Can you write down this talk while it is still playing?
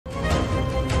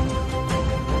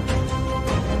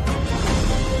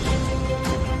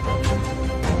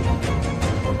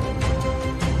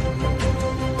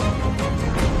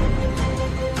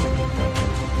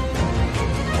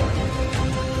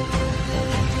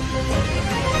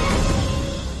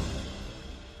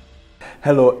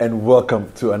Hello and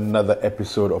welcome to another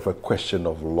episode of A Question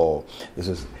of Law. This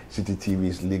is City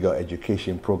TV's legal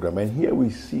education program, and here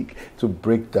we seek to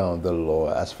break down the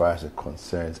law as far as it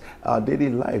concerns our daily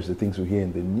lives, the things we hear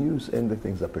in the news and the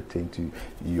things that pertain to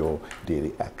your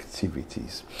daily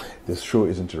activities. This show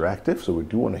is interactive, so we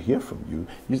do want to hear from you.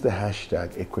 Use the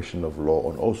hashtag A Question of Law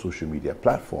on all social media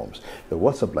platforms. The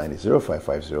WhatsApp line is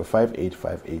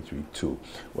 0550585832.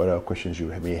 Whatever questions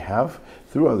you may have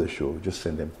throughout the show, just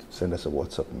send us a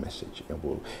WhatsApp message and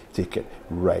we'll take it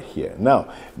right here. Now,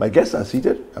 my guests are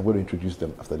seated. I'm going to introduce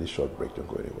them after this short break. Don't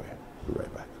go anywhere. We'll be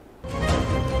right back.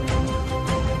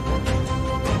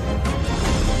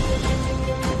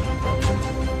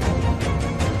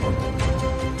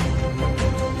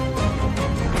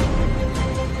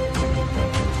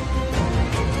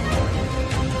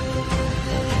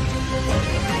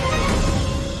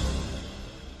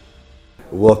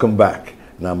 Welcome back.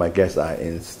 Now my guests are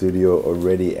in studio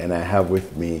already, and I have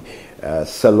with me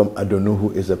Salom Adonu, who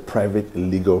is a private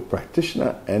legal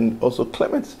practitioner, and also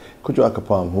Clement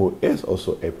Kojo-Akapam, who is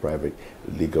also a private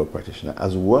legal practitioner,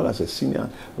 as well as a senior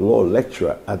law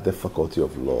lecturer at the Faculty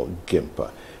of Law,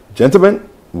 GIMPA. Gentlemen,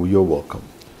 you're welcome.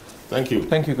 Thank you.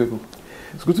 Thank you, Kweku.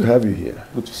 It's good to have you here.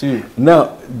 Good to see you.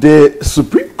 Now, the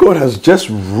Supreme Court has just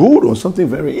ruled on something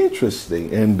very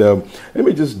interesting. And let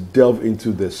me just delve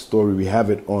into the story. We have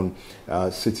it on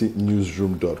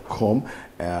citynewsroom.com.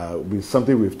 With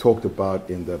something we've talked about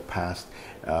in the past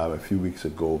a few weeks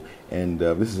ago. And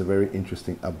this is a very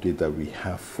interesting update that we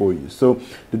have for you. So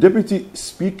the deputy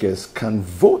speakers can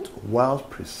vote while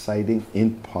presiding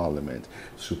in Parliament.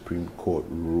 Supreme Court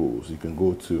rules. You can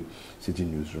go to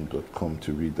citynewsroom.com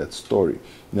to read that story.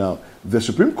 Now, the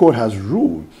Supreme Court has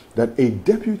ruled that a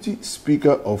deputy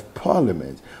speaker of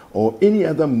Parliament or any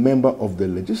other member of the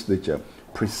legislature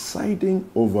presiding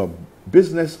over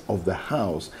business of the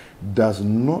House does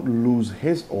not lose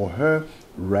his or her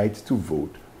right to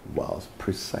vote whilst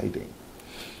presiding.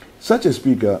 Such a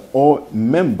speaker or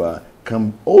member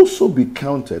can also be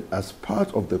counted as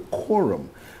part of the quorum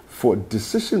for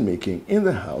decision making in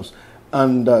the House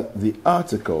under the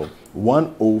Article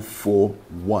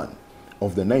 1041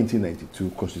 of the 1992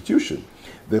 Constitution.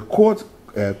 The court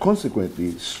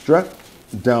consequently struck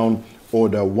down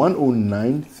Order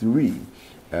 1093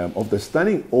 of the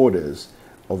Standing Orders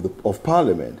of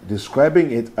Parliament,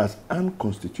 describing it as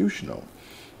unconstitutional.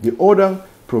 The order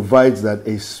provides that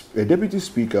a deputy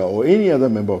speaker or any other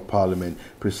member of Parliament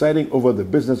presiding over the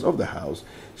business of the House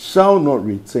shall not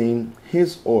retain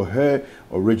his or her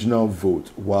original vote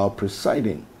while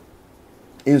presiding.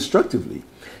 Instructively,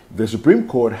 the Supreme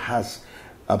Court has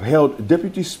upheld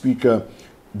Deputy Speaker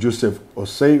Joseph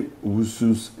Osei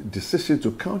Wusu's decision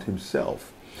to count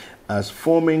himself as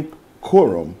forming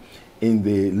quorum in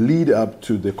the lead up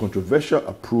to the controversial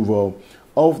approval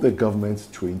of the government's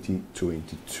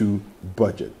 2022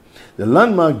 budget. The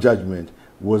landmark judgment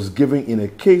was given in a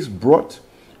case brought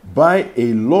by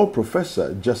a law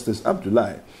professor, Justice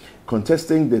Abdullahi,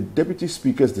 contesting the deputy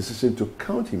speaker's decision to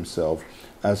count himself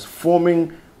as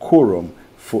forming quorum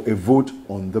for a vote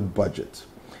on the budget.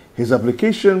 His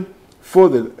application for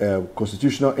the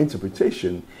constitutional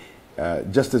interpretation,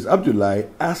 Justice Abdullahi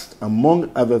asked, among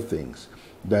other things,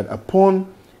 that upon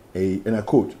and I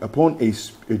quote, upon a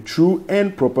true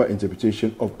and proper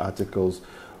interpretation of Articles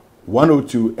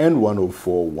 102 and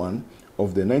 104(1)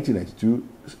 of the 1992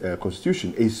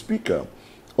 Constitution, a speaker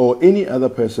or any other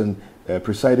person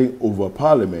presiding over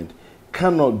Parliament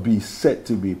cannot be said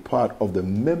to be part of the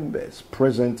members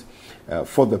present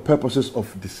for the purposes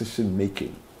of decision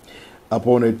making.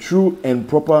 Upon a true and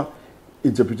proper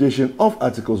interpretation of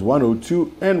Articles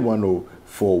 102 and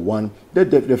 104(1),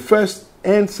 the first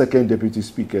and second deputy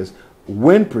speakers,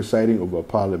 when presiding over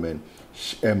Parliament,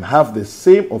 have the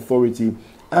same authority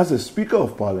as a Speaker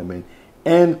of Parliament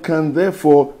and can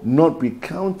therefore not be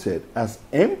counted as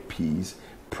MPs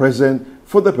present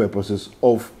for the purposes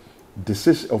of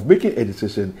making a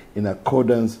decision in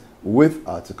accordance with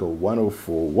Article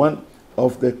 104(1)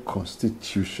 of the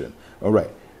Constitution. All right,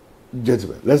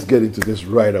 gentlemen, let's get into this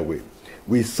right away.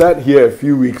 We sat here a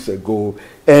few weeks ago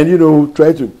and,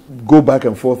 tried to go back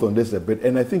and forth on this a bit.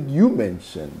 And I think you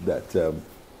mentioned that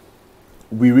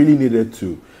we really needed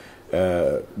to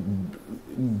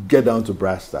get down to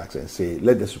brass tacks and say,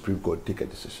 let the Supreme Court take a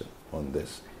decision on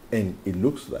this. And it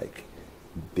looks like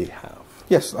they have.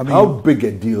 Yes, I mean, how big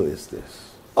a deal is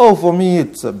this? Oh, for me,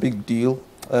 it's a big deal.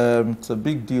 It's a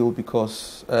big deal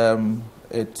because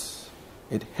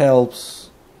it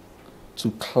helps to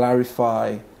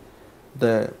clarify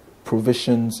the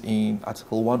provisions in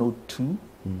Article 102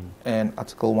 and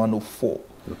Article 104.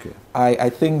 Okay. I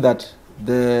think that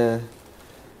there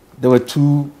were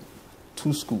two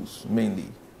two schools mainly.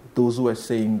 Those who are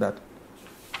saying that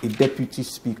a deputy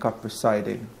speaker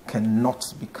presiding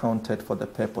cannot be counted for the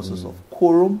purposes of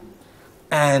quorum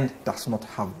and does not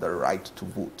have the right to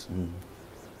vote.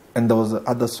 And there was the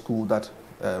other school that,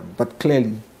 but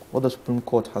clearly what the Supreme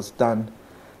Court has done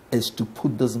is to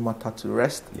put this matter to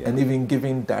rest, and even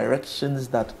giving directions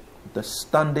that the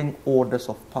standing orders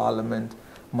of Parliament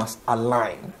must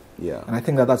align. And I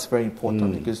think that that's very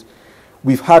important, because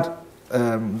we've had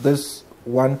this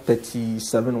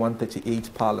 137,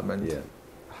 138 Parliament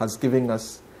has given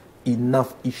us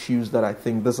enough issues that I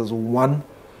think this is one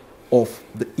of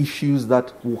the issues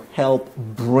that will help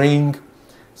bring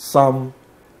some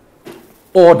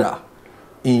order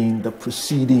in the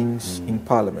proceedings in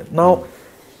Parliament. Now,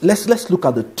 let's look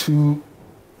at the two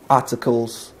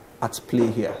articles at play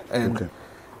here. And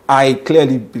I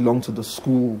clearly belong to the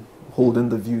school holding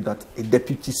the view that a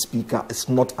deputy speaker is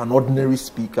not an ordinary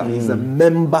speaker. He's a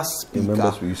member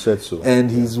speaker. You said so. And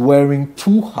he's wearing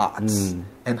two hats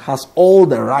and has all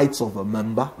the rights of a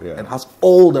member and has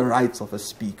all the rights of a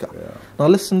speaker. Now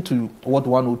listen to what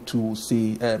 102 will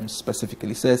say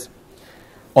specifically. It says,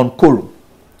 on quorum,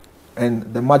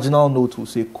 and the marginal note will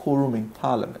say quorum in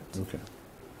Parliament.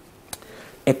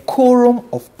 A quorum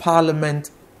of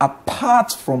Parliament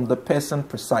apart from the person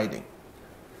presiding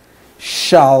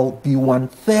shall be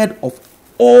 1/3 of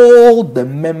all the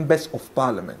members of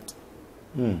Parliament.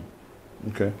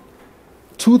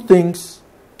 Two things,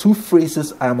 two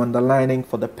phrases I am underlining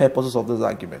for the purposes of this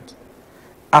argument.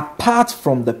 Apart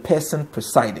from the person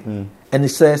presiding. And it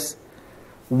says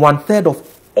 1/3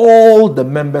 of all the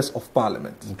members of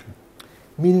Parliament.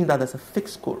 Meaning that there's a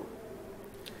fixed quorum.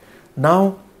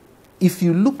 Now, if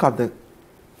you look at the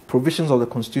provisions of the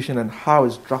Constitution and how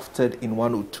it's drafted in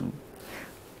 102,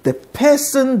 the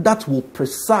person that will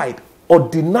preside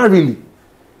ordinarily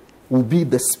will be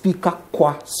the speaker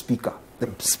qua speaker, the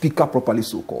speaker properly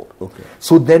so called.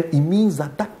 So then it means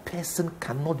that that person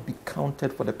cannot be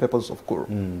counted for the purpose of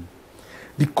quorum.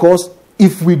 Because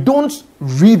if we don't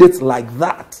read it like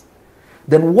that,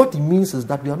 then what it means is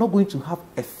that we are not going to have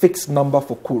a fixed number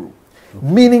for quorum.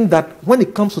 Meaning that when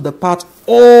it comes to the part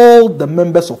all the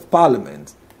members of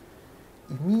Parliament,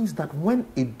 it means that when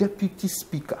a deputy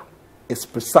speaker is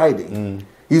presiding,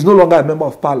 he's no longer a member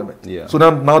of Parliament. So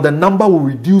now the number will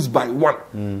reduce by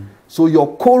 1. So your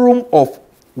quorum of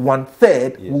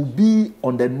 1/3 will be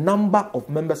on the number of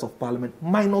members of Parliament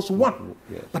minus 1.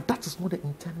 But that is not the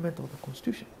intendment of the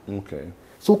Constitution.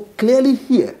 So clearly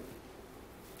here,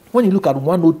 when you look at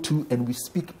 102 and we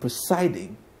speak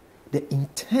presiding, the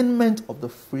intendment of the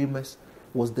framers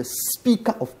was the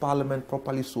Speaker of Parliament,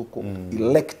 properly so called,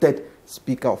 elected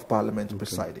Speaker of Parliament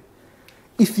presiding.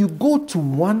 If you go to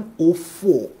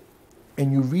 104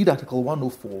 and you read Article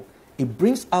 104, it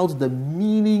brings out the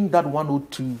meaning that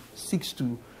 102 seeks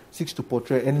to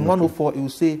portray. And in 104, it will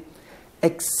say,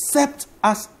 except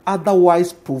as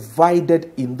otherwise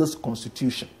provided in this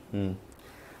Constitution,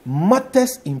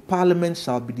 matters in Parliament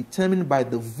shall be determined by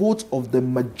the vote of the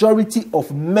majority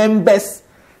of members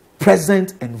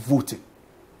present and voting.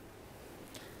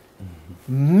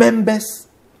 Members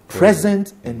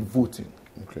present and voting.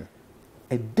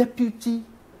 A deputy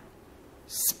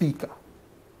speaker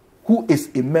who is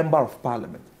a member of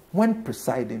Parliament, when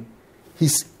presiding,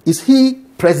 is he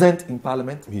present in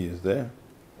Parliament? He is there.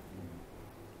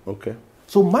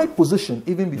 So my position,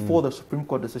 even before the Supreme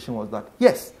Court decision, was that,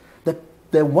 yes,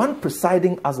 the one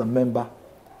presiding as a member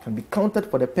can be counted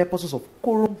for the purposes of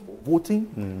quorum for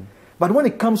voting. But when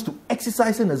it comes to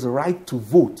exercising his right to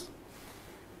vote,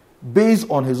 based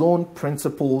on his own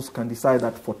principles, can decide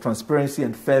that for transparency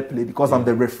and fair play, because I'm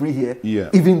the referee here,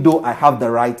 even though I have the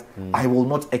right, I will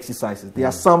not exercise it. There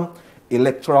are some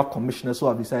electoral commissioners who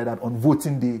have decided that on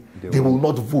voting day, they will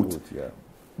not vote.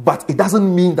 But it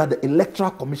doesn't mean that the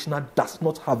electoral commissioner does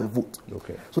not have a vote.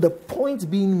 So the point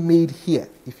being made here,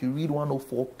 if you read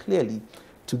 104 clearly,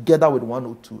 together with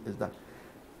 102, is that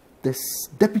the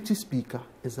deputy speaker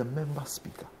is a member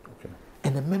speaker.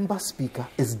 And a member speaker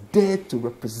is there to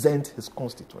represent his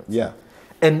constituents.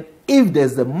 And if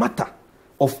there's a matter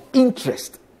of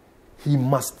interest, he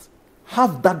must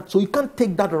have that. So you can't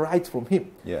take that right from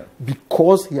him.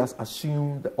 Because he has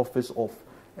assumed the office of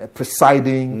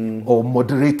presiding or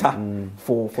moderator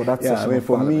for that session. I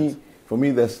mean, for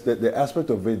me, the aspect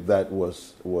of it that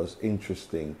was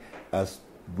interesting, as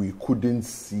we couldn't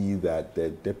see that the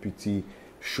deputy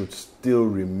should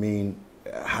still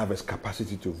have his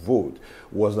capacity to vote,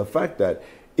 was the fact that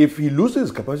if he loses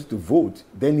his capacity to vote,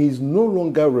 then he's no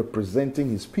longer representing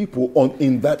his people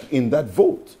in that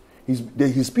vote.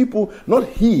 His people, not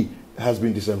he has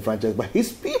been disenfranchised, but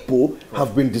his people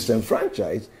have been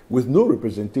disenfranchised with no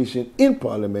representation in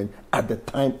Parliament at the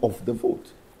time of the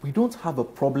vote. We don't have a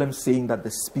problem saying that the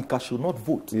Speaker should not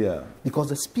vote. Yeah. Because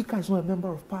the Speaker is not a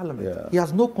member of Parliament. Yeah. He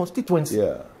has no constituency.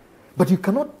 Yeah. But you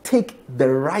cannot take the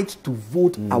right to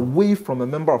vote away from a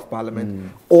member of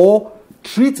Parliament or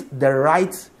treat the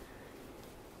right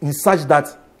in such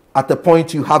that at the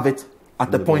point you have it,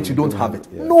 at the point you don't have it.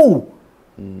 Yeah. No.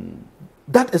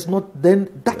 That is not,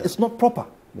 then that is not proper.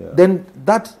 Yeah. Then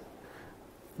that,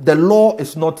 the law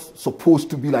is not supposed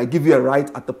to be like give you a right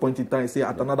at the point in time, say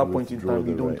at another point in Withdraw time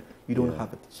the you don't right.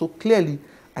 have it. So clearly,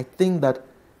 I think that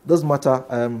this matter,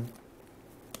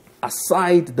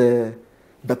 aside the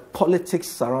politics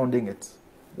surrounding it,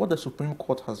 what the Supreme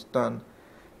Court has done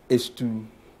is to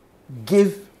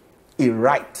give a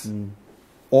right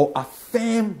or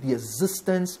affirm the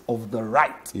existence of the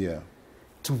right Yeah.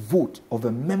 to vote of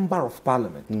a member of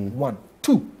Parliament. 1.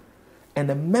 2. And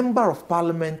a member of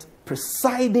Parliament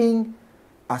presiding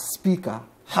as Speaker,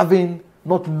 having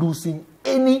not losing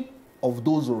any of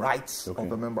those rights of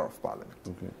a member of Parliament.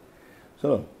 Okay.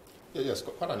 So, Yes,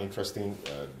 quite an interesting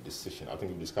decision. I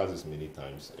think we've discussed this many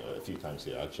times, a few times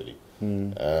here actually.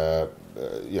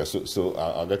 So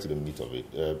I'll get to the meat of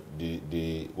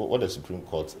it. What the Supreme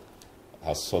Court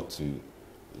has sought to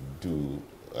do,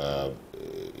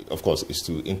 of course, is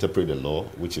to interpret the law,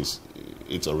 which is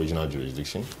its original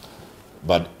jurisdiction,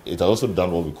 but it has also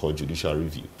done what we call judicial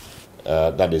review.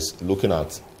 That is looking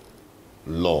at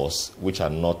laws which are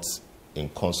not in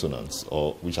consonance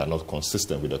or which are not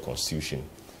consistent with the Constitution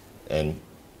and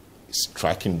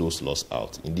striking those laws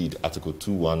out. Indeed, Article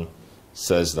 2.1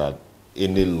 says that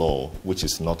any law which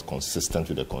is not consistent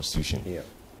with the Constitution,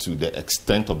 to the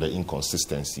extent of the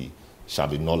inconsistency, shall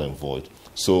be null and void.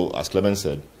 So, as Clement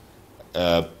said,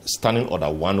 Standing Order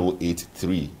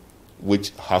 108.3,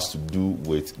 which has to do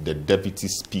with the deputy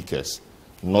speakers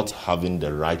not having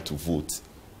the right to vote,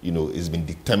 has been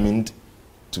determined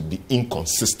to be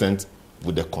inconsistent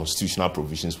with the constitutional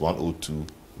provisions 102,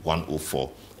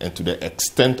 104. And to the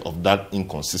extent of that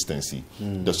inconsistency,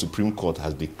 the Supreme Court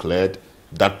has declared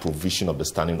that provision of the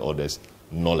standing orders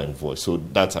null and void. So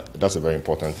that's a very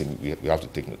important thing we have to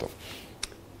take note of.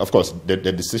 Of course, the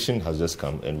decision has just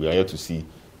come, and we are here to see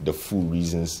the full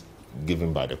reasons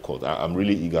given by the court. I'm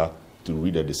really eager to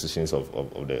read the decisions of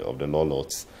the law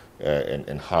lords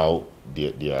and how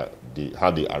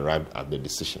they arrived at the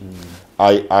decision.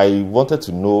 I wanted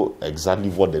to know exactly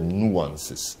what the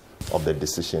nuances of the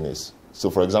decision is. So,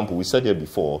 for example, we said here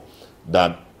before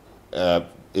that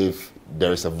if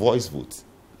there is a voice vote,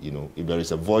 if there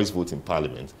is a voice vote in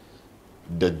Parliament,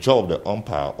 the job of the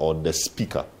umpire or the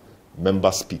speaker,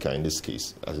 member speaker in this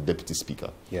case, as a deputy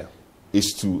speaker,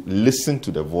 is to listen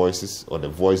to the voices or the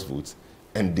voice votes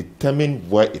and determine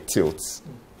where it tilts.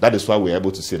 That is why we're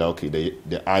able to say that, okay,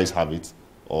 the eyes have it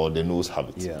or the nose have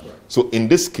it. Yeah. So in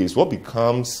this case, what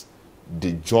becomes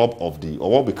the job of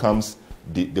what becomes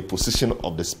the position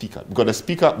of the speaker? Because the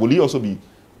speaker, will he also be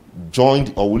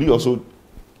joined or will he also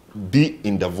be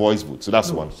in the voice vote? So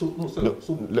that's one.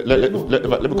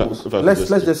 Let's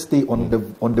just stay on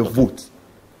the vote.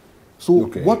 So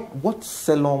what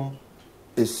Selom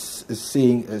is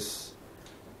saying is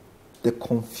the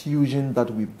confusion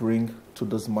that we bring to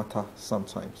this matter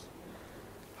sometimes.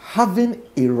 Having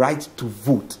a right to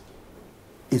vote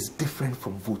is different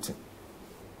from voting.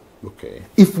 Okay.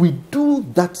 If we do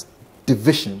that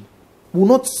division, we'll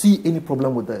not see any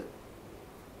problem with the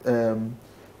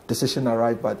decision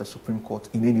arrived by the Supreme Court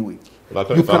in any way.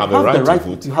 But if I have the right to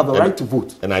vote, you have the right to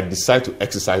vote, and I decide to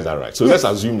exercise that right. So let's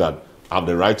assume that I have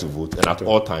the right to vote, and at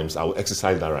all times I will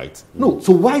exercise that right. No.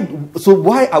 So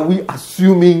why are we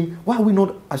assuming? Why are we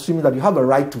not assuming that you have a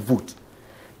right to vote,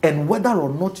 and whether or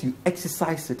not you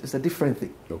exercise it is a different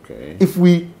thing? Okay. If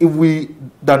we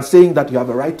than saying that you have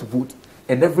a right to vote,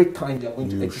 and every time they are going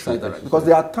to exercise that right, because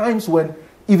there are times when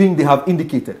even they have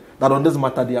indicated that on this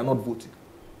matter they are not voting.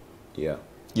 Yeah.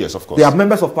 Yes, of course. There are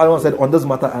members of Parliament who said on this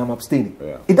matter I am abstaining.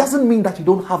 Yeah. It doesn't mean that you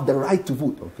don't have the right to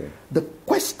vote. Okay. The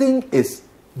question is,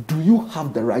 do you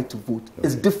have the right to vote? Okay.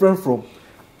 It's different from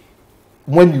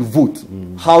when you vote.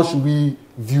 How should we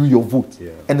view your vote?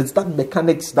 Yeah. And it's that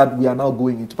mechanics that we are now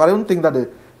going into. But I don't think that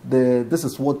this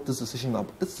is what this decision is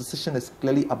about. This decision is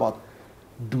clearly about,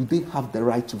 do they have the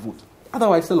right to vote?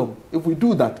 Otherwise, if we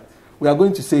do that, we are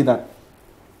going to say that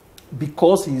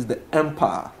because he is the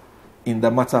empire in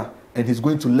the matter and he's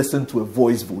going to listen to a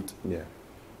voice vote,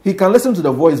 he can listen to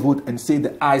the voice vote and say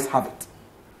the ayes have it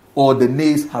or the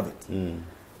nays have it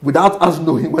without us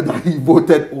knowing whether he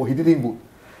voted or he didn't vote.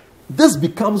 This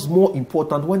becomes more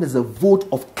important when there's a vote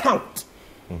of count.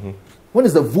 When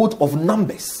it's the vote of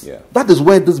numbers. Yeah. That is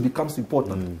where this becomes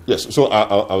important. Yes, so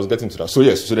I was getting to that. So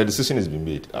yes, so the decision has been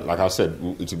made. Like I said,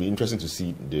 it will be interesting to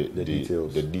see the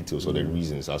details or the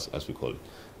reasons, as we call it.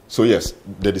 So yes,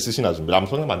 the decision has been made. I'm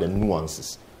talking about the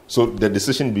nuances. So the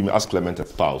decision being, as Clement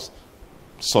espoused,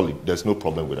 solid. There's no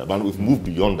problem with that. But we've moved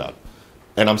beyond that.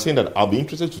 And I'm saying that I'll be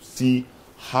interested to see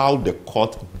how the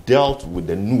court dealt with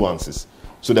the nuances.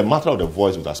 So the matter of the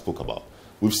voice which I spoke about.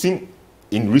 We've seen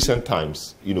in recent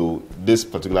times, this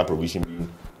particular provision being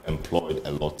employed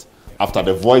a lot. After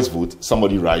the voice vote,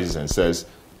 somebody rises and says,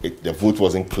 the vote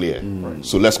wasn't clear,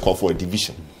 so let's call for a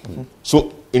division.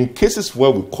 So in cases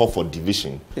where we call for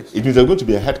division, it means there's going to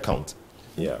be a head count.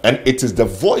 Yeah. And it is the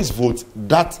voice vote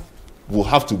that will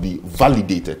have to be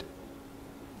validated.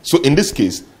 So in this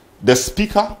case, the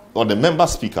speaker or the member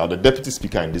speaker or the deputy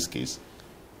speaker in this case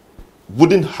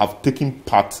wouldn't have taken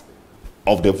part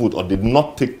of the vote or did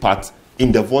not take part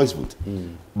in the voice vote.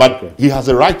 But he has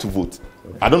a right to vote.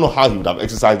 I don't know how he would have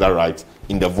exercised that right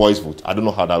in the voice vote. I don't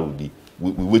know how that would be.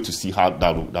 We wait to see how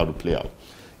that would play out.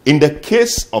 In the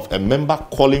case of a member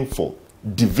calling for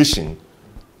division,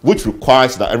 which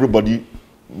requires that everybody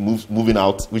moving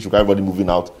out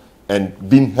and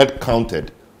being head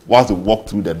counted whilst they walk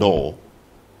through the door,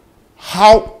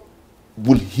 how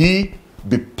will he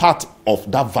be part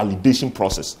of that validation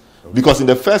process? Because in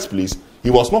the first place, he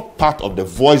was not part of the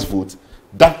voice vote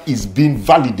that is being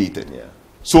validated. Yeah.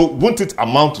 So won't it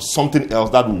amount to something else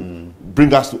that will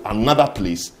bring us to another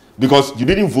place? Because you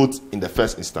didn't vote in the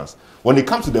first instance. When it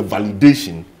comes to the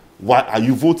validation, why are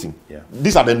you voting? Yeah.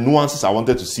 These are the nuances I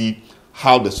wanted to see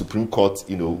how the Supreme Court,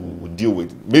 would deal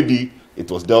with. Maybe it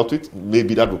was dealt with.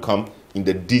 Maybe that will come in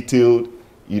the detailed,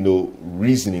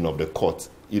 reasoning of the court.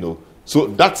 So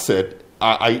that said,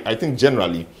 I think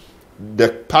generally, the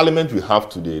parliament we have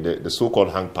today, the so-called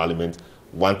hung parliament,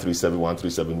 137,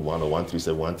 1371 or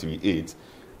 137, 138,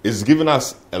 is giving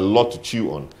us a lot to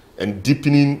chew on and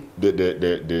deepening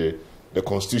the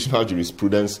constitutional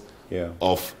jurisprudence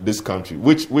of this country,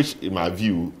 which in my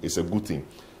view is a good thing.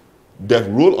 The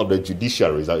role of the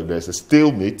judiciary is that if there's a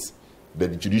stalemate, the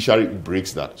judiciary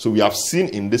breaks that. So we have seen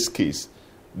in this case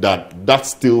that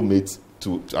stalemate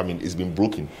is being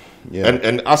broken. Yeah.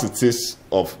 And as it is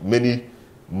on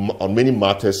many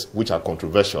matters which are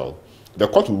controversial, the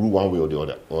court will rule one way or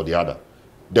the other.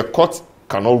 The court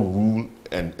cannot rule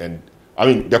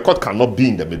the court cannot be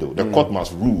in the middle. The court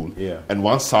must rule, and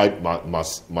one side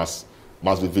must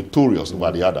be victorious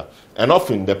over the other. And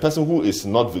often the person who is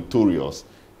not victorious,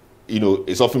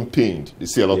 is often pained. They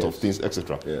say a lot of things,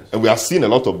 etc. Yes. And we are seeing a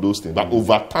lot of those things. But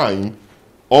over time,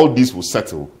 all this will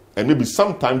settle, and maybe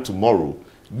sometime tomorrow,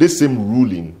 this same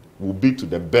ruling will be to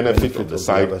the benefit of the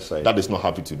side that is not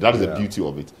happy to. That is the beauty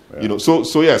of it. Yeah.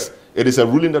 So yes, it is a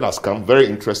ruling that has come, very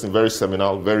interesting, very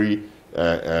seminal, very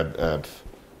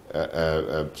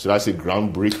should I say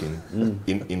groundbreaking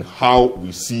in how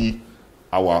we see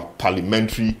our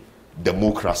parliamentary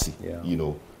democracy.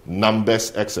 Yeah.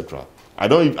 Numbers, etc. I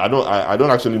don't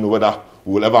actually know whether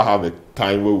we will ever have a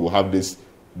time where we will have this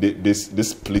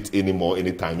split anymore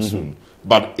anytime soon.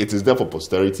 But it is there for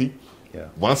posterity. Yeah.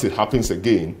 Once it happens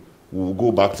again, we will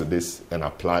go back to this and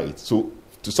apply it. So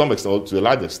to some extent, to a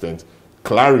large extent,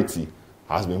 clarity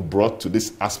has been brought to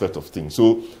this aspect of things.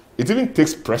 So it even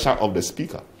takes pressure off the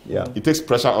speaker. Yeah. It takes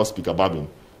pressure off Speaker Babin.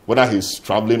 Whether he's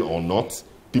traveling or not,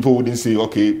 people wouldn't say,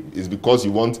 okay, it's because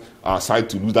you want our side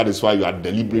to lose, that is why you are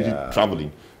deliberately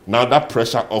traveling. Now that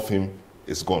pressure off him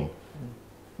is gone.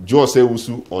 Joe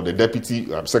Osei-Owusu or the deputy,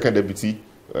 second deputy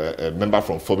member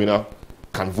from Fomina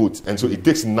can vote. And so it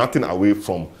takes nothing away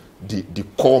from the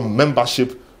core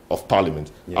membership of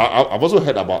Parliament. Yeah. I've also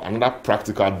heard about another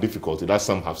practical difficulty that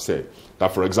some have said.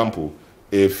 That, for example,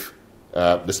 if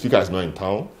the Speaker is not in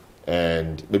town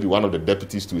and maybe one of the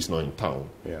deputies too is not in town,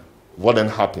 what then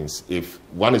happens if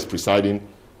one is presiding,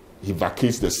 he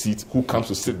vacates the seat, who comes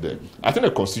to sit there? I think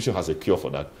the Constitution has a cure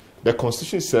for that. The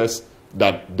Constitution says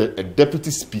that a deputy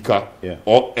speaker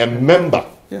or a member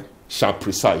shall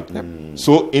preside. Yep.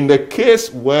 So in the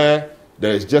case where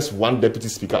there is just one deputy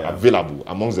speaker available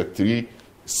amongst the three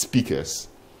speakers,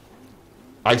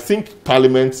 I think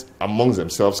Parliament amongst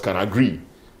themselves can agree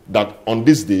that on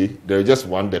this day there is just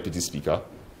one deputy speaker.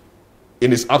 In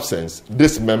his absence,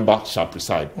 this member shall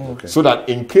preside. Okay. So that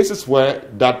in cases where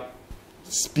that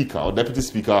speaker or deputy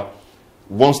speaker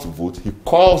wants to vote, he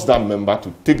calls that member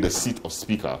to take the seat of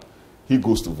speaker. He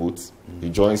goes to vote, he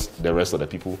joins the rest of the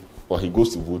people, or he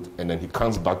goes to vote and then he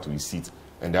comes back to his seat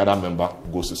and the other member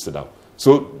goes to sit down.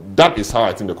 So that is how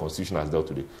I think the Constitution has dealt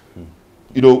today.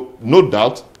 No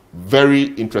doubt, very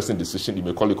interesting decision. You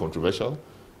may call it controversial,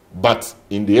 but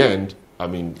in the end, I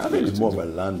mean, I think it's more of a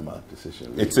landmark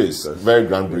decision. It is very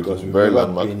groundbreaking, because we've very never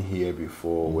landmark. been here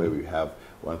before, where we have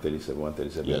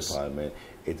 137 Yes. in Parliament.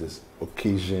 It has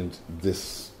occasioned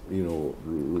this,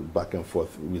 back and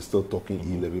forth. We're still talking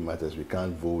e-levy matters. We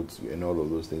can't vote and all of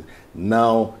those things.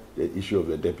 Now the issue of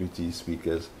the deputy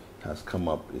speakers has come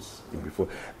up. Is before.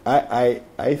 I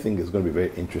think it's going to be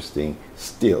very interesting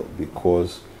still,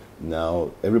 because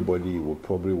now everybody will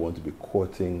probably want to be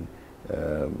quoting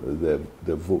the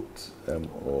vote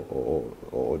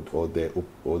or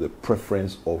the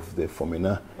preference of the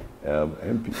Fomena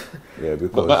MP. Yeah,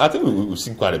 because but I think we've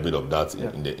seen quite a bit of that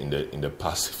in the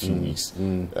past few weeks.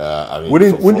 I mean,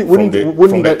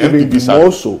 wouldn't that even be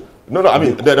more so? No, I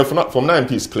mean, the Fomena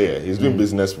MP is clear. He's doing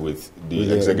business with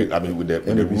the executive. I mean, with the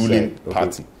ruling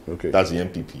party. Okay. That's the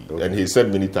MPP, and he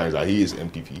said many times that he is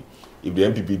MPP. If the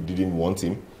MPP didn't want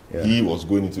him, he was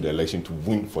going into the election to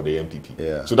win for the MPP.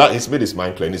 Yeah. So that he's made his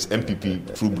mind clear, and it's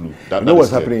MPP true blue. That what's is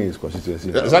clear. happening in his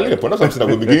constituency? That's exactly the point. That's something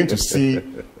that we're beginning to see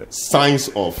signs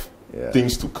of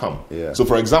things to come. Yeah. So,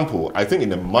 for example, I think in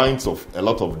the minds of a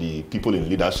lot of the people in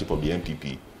leadership of the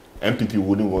MPP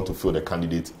wouldn't want to fill the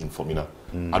candidate in Fomena.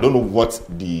 I don't know what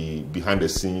the behind the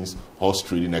scenes horse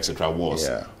trading, etc. was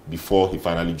before he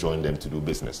finally joined them to do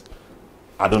business.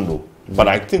 I don't know. But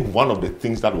I think one of the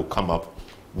things that will come up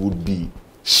would be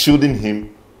shielding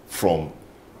him from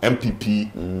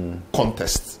MPP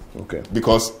contests. Okay.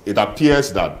 Because it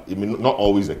appears that, I mean, not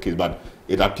always the case, but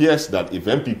it appears that if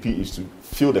MPP is to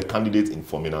fill the candidate in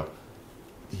Fomena,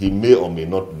 he may or may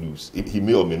not lose. He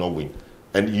may or may not win.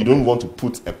 And you don't want to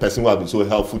put a person who has been so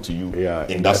helpful to you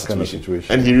in that kind of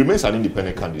situation. And he remains an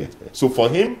independent candidate. So for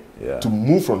him Yeah. to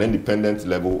move from the independent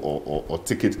level or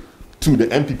ticket to the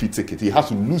MPP ticket, he has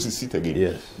to lose his seat again.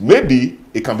 Yes. Maybe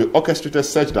it can be orchestrated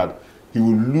such that he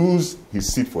will lose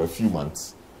his seat for a few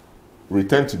months,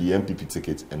 return to the MPP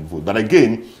ticket and vote. But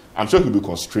again, I'm sure he'll be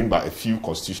constrained by a few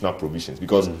constitutional provisions,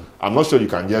 because I'm not sure you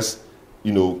can just,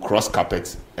 cross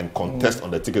carpet and contest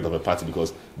on the ticket of a party,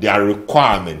 because there are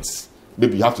requirements.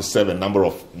 Maybe you have to serve a number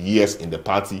of years in the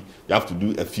party. You have to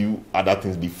do a few other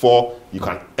things before you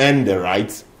can earn the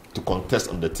right to contest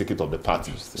on the ticket of the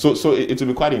party. So it will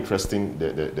be quite interesting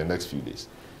the next few days.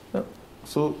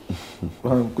 So,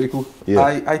 Kweku,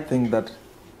 I think that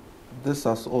this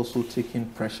has also taken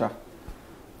pressure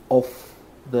off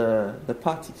the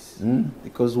parties,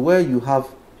 because where you have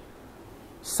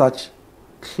such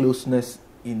closeness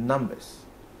in numbers,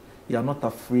 you are not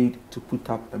afraid to put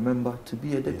up a member to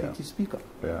be a deputy speaker.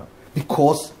 Yeah.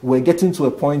 Because we're getting to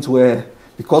a point where,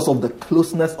 because of the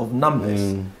closeness of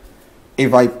numbers,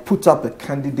 if I put up a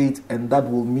candidate and that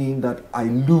will mean that I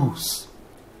lose,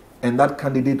 and that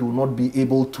candidate will not be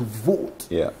able to vote,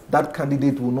 that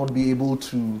candidate will not be able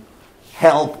to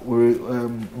help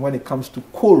when it comes to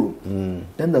quorum,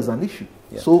 then there's an issue.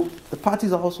 So the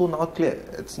parties are also now clear.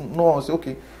 It's no, say,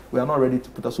 okay, we are not ready to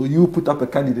put up. So you put up a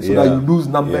candidate so that you lose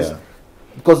numbers,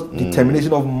 because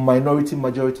determination of minority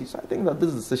majority. So I think that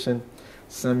this decision,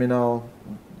 seminal,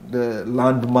 the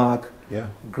landmark,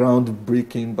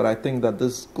 groundbreaking. But I think that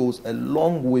this goes a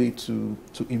long way to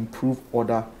improve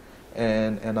order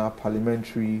and our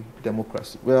parliamentary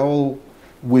democracy. We're all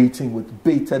waiting with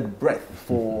bated breath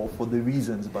for the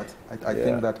reasons, but I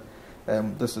think that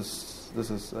this is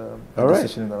a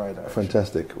decision in the right direction.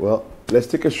 Fantastic. Well, let's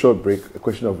take a short break. A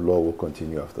question of law will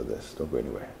continue after this. Don't go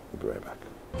anywhere. We'll be right back.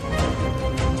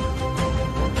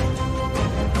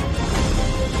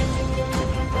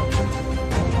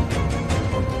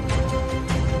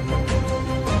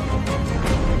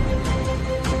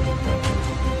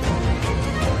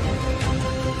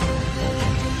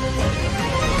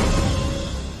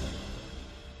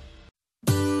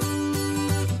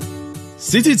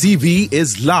 City TV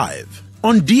is live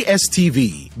on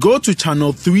DSTV. Go to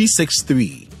channel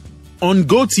 363. On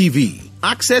GoTV,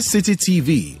 access City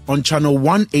TV on channel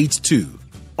 182.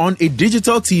 On a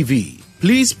digital TV,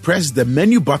 please press the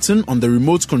menu button on the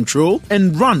remote control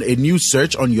and run a new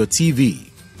search on your TV.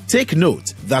 Take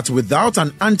note that without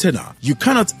an antenna, you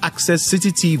cannot access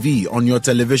City TV on your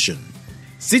television.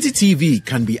 City TV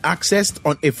can be accessed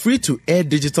on a free-to-air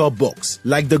digital box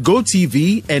like the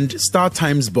GoTV and Star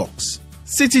Times box.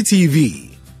 City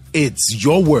TV, it's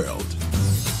your world.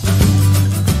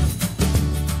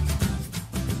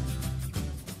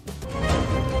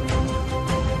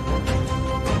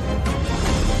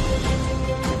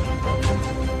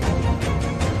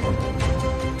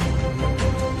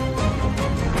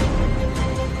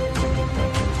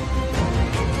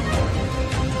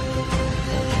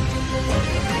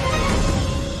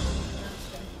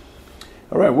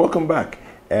 All right, welcome back.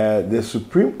 the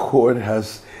Supreme Court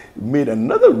has made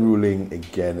another ruling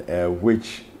again,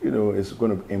 which is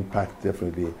going to impact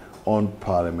definitely on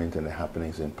Parliament and the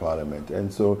happenings in Parliament.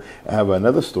 And so I have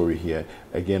another story here,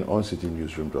 again on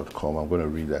citynewsroom.com. I'm going to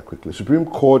read that quickly. Supreme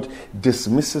Court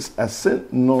dismisses Assin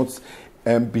North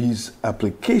MP's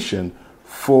application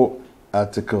for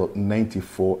Article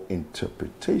 94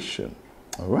 interpretation.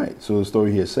 All right, so the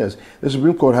story here says, the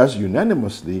Supreme Court has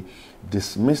unanimously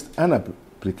dismissed an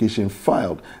application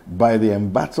filed by the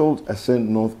embattled Assin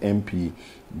North MP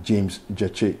James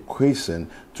Gyakye Quayson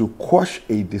to quash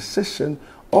a decision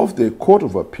of the Court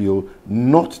of Appeal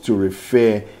not to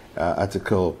refer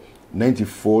Article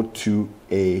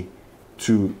 94(2)(a)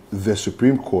 to the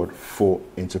Supreme Court for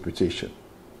interpretation.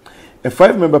 A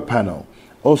 5-member panel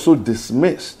also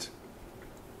dismissed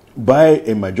by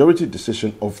a majority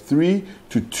decision of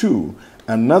 3-2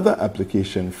 another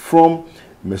application from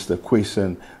Mr.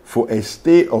 Quayson for a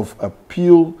stay of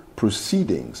appeal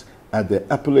proceedings at the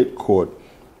Appellate Court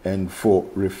and for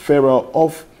referral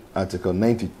of Article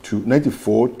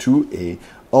 94(2)(a)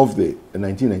 of the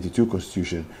 1992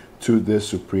 Constitution to the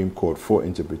Supreme Court for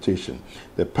interpretation.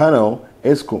 The panel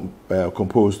is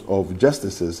composed of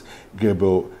Justices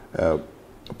Gabriel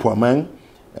Poimang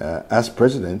as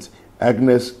President,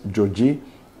 Agnes Georgie,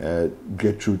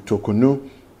 Gertrude Tokonu,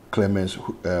 Clemens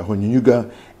Honyuga,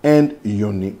 and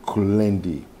Yoni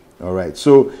Kulendi. All right,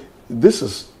 so this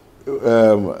is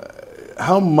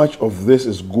how much of this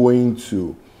is going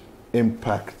to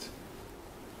impact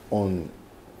on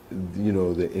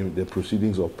the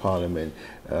proceedings of Parliament.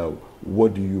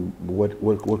 What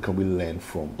can we learn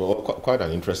from? Well, quite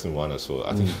an interesting one as well.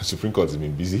 I think the Supreme Court has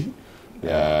been busy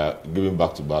giving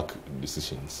back-to-back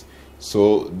decisions.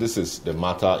 So this is the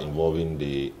matter involving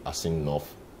the Assin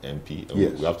North MP.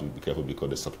 Yes. We have to be careful because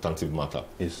the substantive matter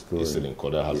is still in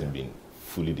court. That hasn't been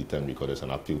fully determined because there's an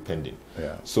appeal pending.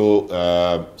 Yeah. So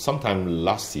sometime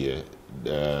last year,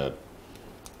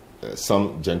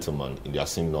 some gentleman in the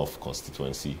Assin North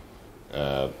constituency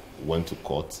went to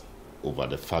court over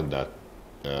the fact that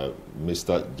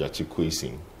Mr. Gyakye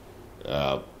Quayson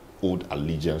owed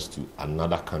allegiance to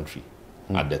another country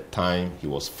at the time he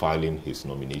was filing his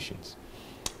nominations.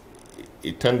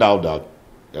 It turned out that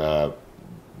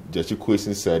Gyakye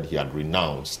Quayson said he had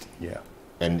renounced,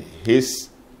 and his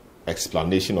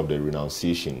explanation of the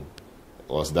renunciation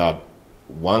was that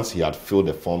once he had filled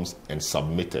the forms and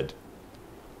submitted,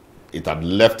 it had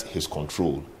left his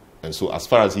control. And so as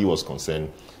far as he was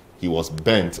concerned, he was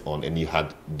bent on, and he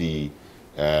had the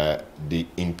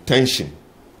intention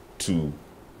to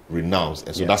renounce,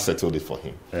 and so that settled it for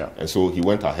him. And so he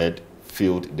went ahead,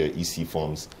 filled the EC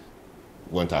forms,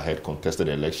 went ahead, contested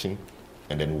the election,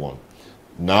 and then won.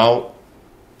 Now,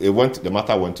 the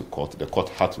matter went to court. The court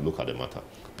had to look at the matter.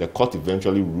 The court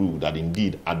eventually ruled that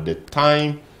indeed, at the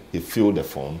time he filled the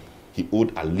form, he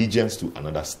owed allegiance to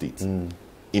another state,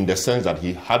 in the sense that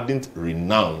he hadn't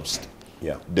renounced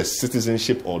the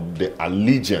citizenship or the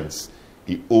allegiance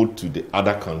he owed to the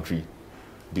other country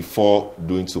before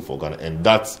doing so for Ghana. And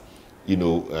that,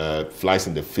 flies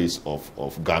in the face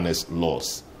of Ghana's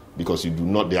laws, because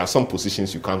there are some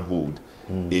positions you can't hold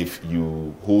if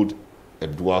you hold a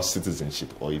dual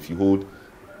citizenship, or if you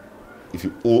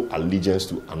owe allegiance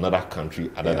to another country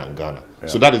other than Ghana.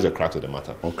 So that is the crux of the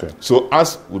matter. So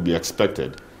as would be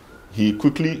expected, he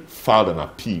quickly filed an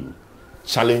appeal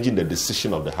challenging the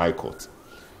decision of the High Court.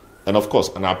 And of course,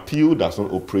 an appeal does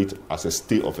not operate as a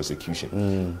stay of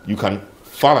execution. You can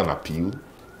file an appeal,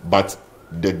 but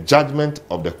the judgment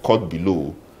of the court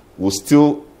below will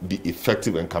still be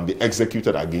effective and can be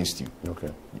executed against you.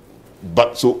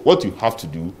 But so what you have to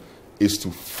do is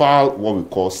to file what we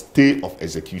call stay of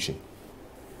execution.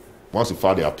 Once you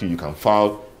file the appeal, you can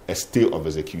file a stay of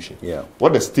execution.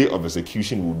 What the stay of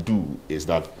execution will do is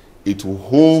that it will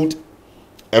hold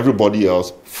everybody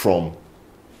else from,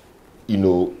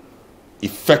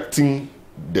 effecting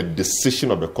the decision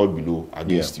of the court below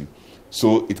against you.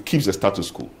 So it keeps the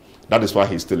status quo. That is why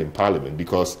he's still in Parliament,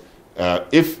 because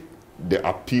if the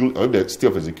appeal or the stay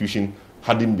of execution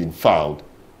hadn't been filed,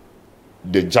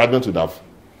 the judgment would have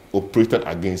operated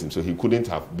against him. So he couldn't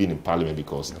have been in Parliament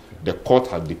because the court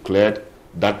had declared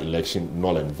that election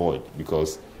null and void,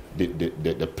 because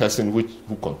the person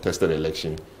who contested the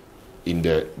election, in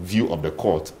the view of the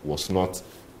court, was not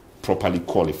properly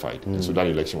qualified. And so that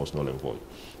election was null and void.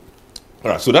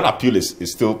 All right, so that appeal is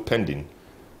still pending.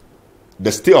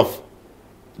 The stay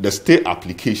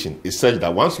application is such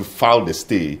that once you file the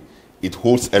stay, it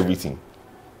holds everything.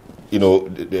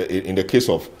 In the case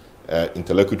of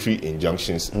interlocutory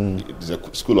injunctions, there's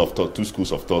a school of thought, two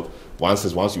schools of thought. One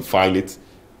says once you file it,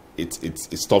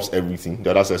 it stops everything. The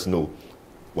other says no.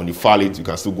 when you file it, you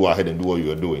can still go ahead and do what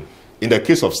you are doing. In the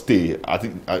case of stay, I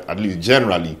think at least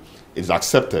generally, it's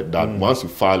accepted that once you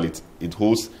file it, it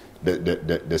holds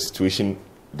the situation,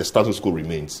 the status quo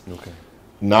remains. Okay.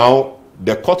 Now,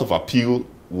 the Court of Appeal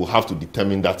will have to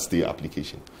determine that stay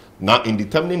application. Now, in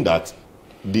determining that,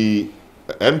 the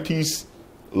MP's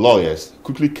lawyers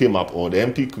quickly came up, or the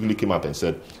MP quickly came up and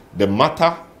said, the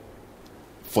matter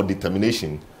for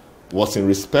determination was in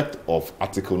respect of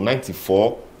Article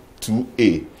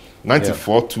 94(2)(a).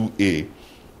 94(2)(a)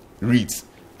 reads,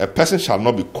 a person shall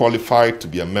not be qualified to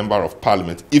be a member of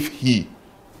Parliament if he,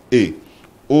 A,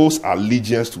 owes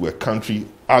allegiance to a country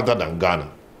other than Ghana.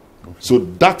 Okay. So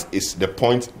that is the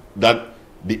point that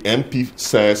the MP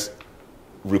says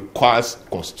requires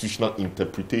constitutional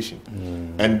interpretation.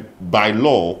 And by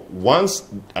law, once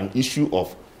an issue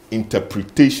of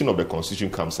interpretation of the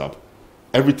Constitution comes up,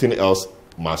 everything else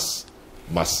must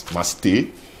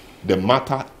stay. The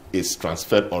matter is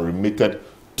transferred or remitted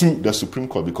to the Supreme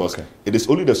Court, because it is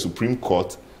only the Supreme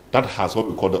Court that has what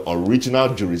we call the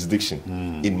original jurisdiction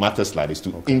in matters like this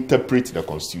to interpret the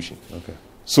Constitution. Okay.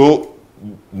 So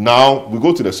now we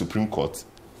go to the Supreme Court.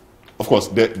 Of course,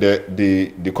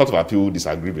 the Court of Appeal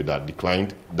disagreed with that,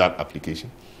 declined that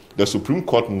application. The Supreme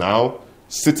Court, now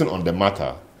sitting on the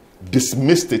matter,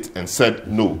 dismissed it and said,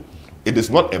 no, it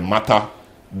is not a matter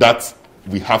that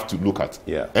we have to look at.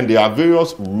 Yeah. And there are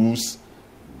various rules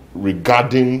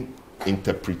regarding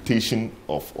interpretation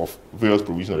of various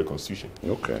provisions of the Constitution.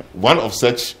 Okay. One of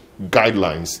such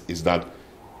guidelines is that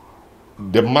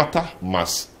the matter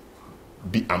must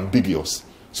be ambiguous.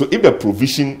 So if the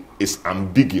provision is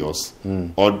ambiguous,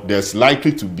 or there's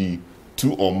likely to be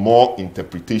two or more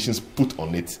interpretations put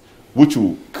on it, which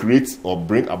will create or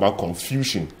bring about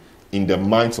confusion in the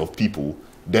minds of people,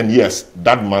 then yes,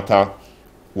 that matter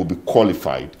will be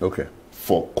qualified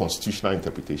for constitutional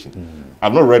interpretation.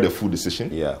 I've not read the full decision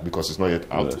because it's not yet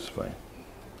out. No, that's fine.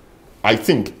 I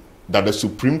think that the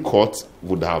Supreme Court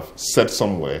would have said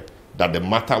somewhere that the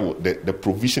matter, the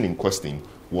provision in question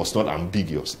was not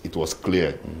ambiguous. It was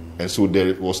clear. And so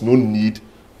there was no need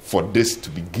for this to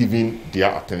be given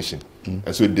their attention.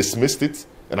 And so it dismissed it,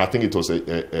 and I think it was I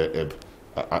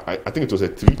think it was a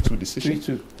 3-2 decision.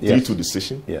 3-2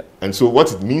 decision. Yeah. And so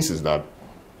what it means is that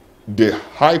the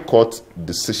High Court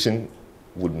decision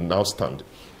would now stand.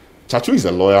 Chachu is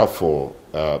a lawyer for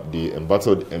the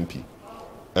embattled MP.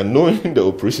 And knowing the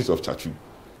operations of Chachu,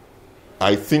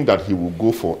 I think that he will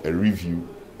go for a review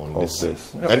on this.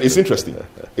 And it's interesting.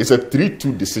 It's a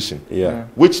 3-2 decision,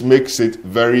 which makes it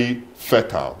very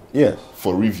fertile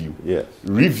for review.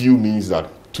 Review means that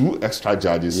 2 extra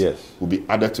judges will be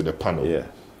added to the panel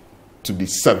to be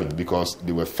 7, because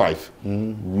there were 5,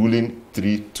 ruling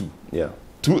 3-2.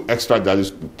 2 extra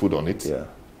judges will be put on it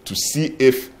to see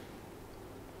if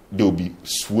they will be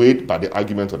swayed by the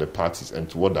argument of the parties and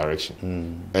to what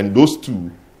direction. And those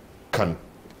 2 can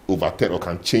overturn or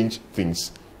can change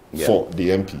things for the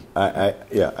MP.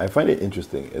 I find it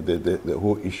interesting, the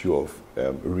whole issue of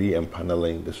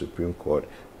re-empaneling the Supreme Court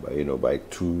by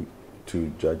two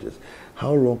judges.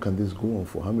 How long can this go on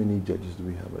for? How many judges do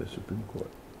we have at the Supreme Court?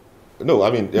 No,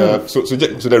 I mean, so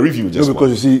the review just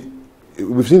because you see,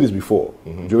 we've seen this before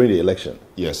during the election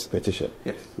petition,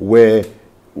 where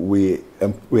we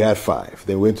had 5,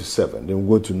 then we went to 7, then we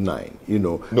went to 9.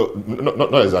 No,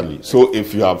 not exactly. So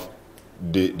if you have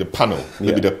the panel,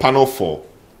 maybe the panel for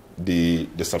the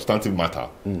substantive matter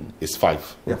is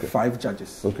 5. 5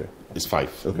 judges. It's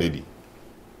 5, maybe.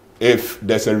 If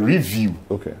there's a review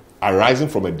arising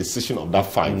from a decision of that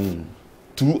 5,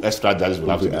 2 extra judges will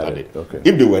have to be added.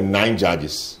 If there were 9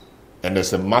 judges and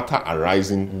there's a matter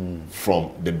arising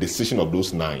from the decision of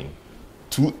those 9,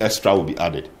 2 extra will be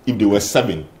added. If there were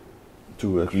 7,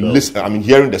 2 extra.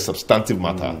 Hearing the substantive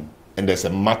matter and there's a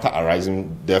matter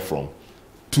arising therefrom,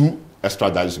 2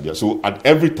 extra judges will be added. So at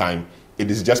every time, it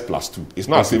is just +2. It's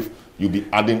not as if you'll be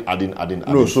adding.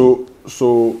 No,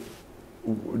 so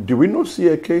did we not see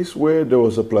a case where there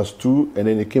was a +2 and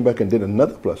then it came back and did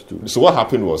another +2? So what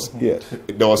happened was, there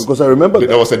was, because I remember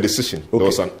there was a decision. There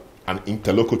was an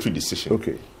interlocutory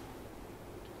decision.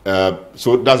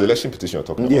 So that's the election petition you're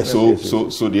talking about.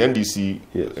 So the NDC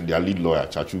and their lead lawyer,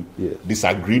 Chachu,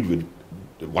 disagreed with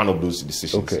one of those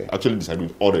decisions. Actually disagreed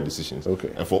with all the decisions.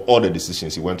 And for all the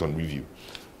decisions, he went on review.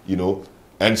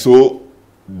 And so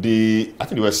I think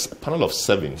there was a panel of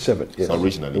 7.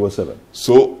 Originally. It was 7.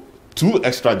 So 2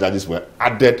 extra judges were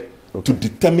added to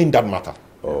determine that matter.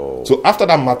 So after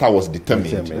that matter was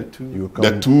determined,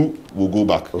 the 2 will go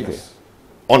back.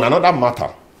 On another matter,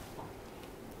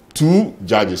 2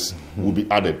 judges will be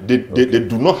added. They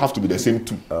do not have to be the same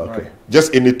 2.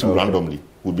 Just any 2 randomly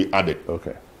will be added.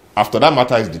 After that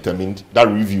matter is determined, that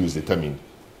review is determined,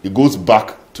 it goes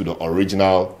back to the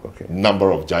original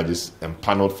number of judges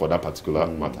empaneled for that particular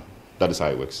matter. That is how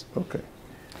it works. Okay.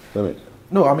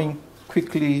 No, I mean,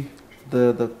 quickly,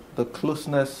 the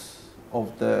closeness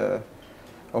of the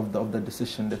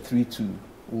decision, the 3-2,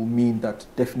 will mean that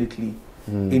definitely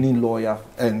any lawyer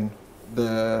and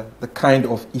the kind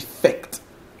of effect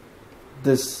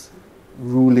this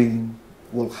ruling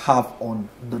will have on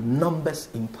the numbers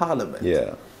in Parliament.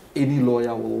 Yeah. Any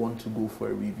lawyer will want to go for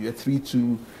a review. A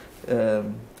 3-2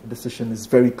 decision is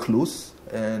very close,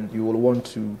 and you will want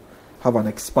to have an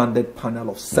expanded panel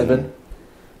of 7.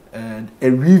 And a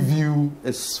review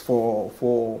is for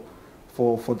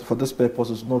this purpose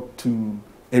is not to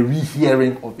a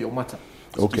rehearing of your matter.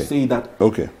 It's to say that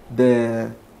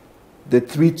the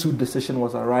 3-2 decision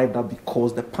was arrived at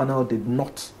because the panel did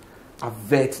not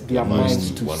avert their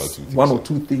minds to one or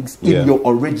two things in your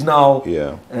original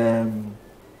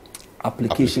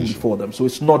application before them. So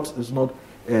it's not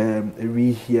a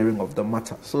rehearing of the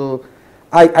matter. So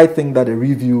I think that a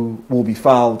review will be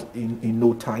filed in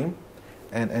no time,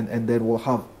 and then we'll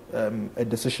have a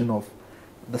decision of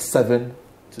the 7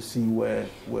 to see where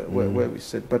we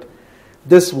sit. But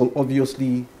this will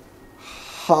obviously,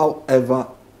 however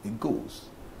it goes,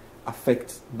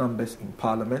 affect numbers in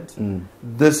Parliament.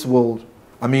 This will,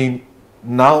 I mean,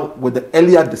 now with the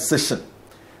earlier decision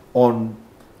on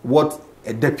what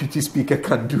a deputy speaker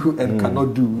can do and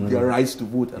cannot do, their rights to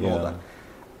vote and all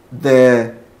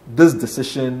that, this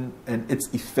decision and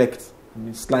its effect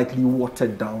is slightly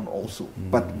watered down also,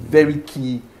 but very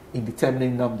key in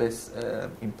determining numbers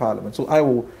in Parliament. So I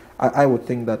would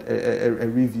think that a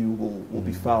review will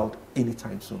be filed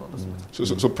anytime soon on this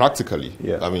matter. So practically,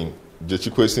 I mean,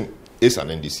 Gyekye Quayson is an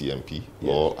NDC MP,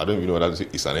 or I don't even know whether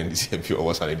it's an NDC MP or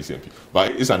was an NDC MP,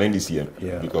 but it's an NDC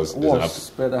MP because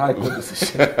the High Court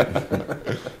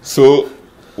decision. So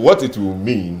what it will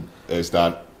mean is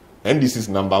that NDC's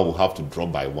number will have to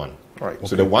drop by 1. Right.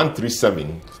 So the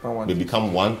 137 will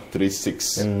become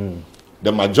 136.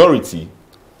 The majority,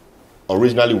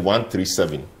 originally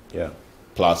 137,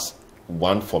 plus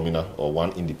 1 Formina or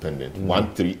 1 independent,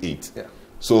 138.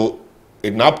 So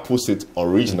it now puts it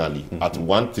originally at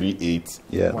 138,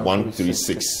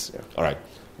 136. All right.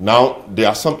 Now there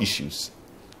are some issues.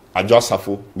 Adjo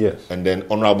Safo, and then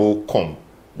Honorable Com,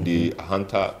 the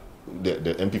Ahanta,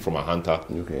 the MP from Ahanta,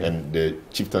 and the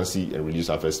Chieftaincy and Religious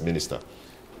Affairs Minister.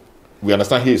 We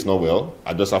understand he is not well.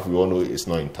 Adjo Safo, we all know is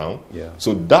not in town.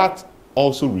 So that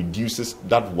also reduces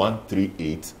that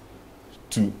 138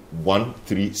 to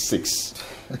 136.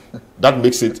 That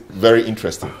makes it very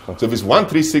interesting. So if it's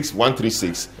 136,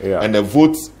 136, and the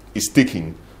vote is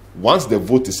taken, once the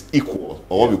vote is equal,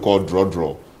 or what we call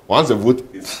draw, once the vote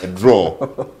is a draw,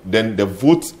 then the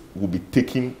vote will be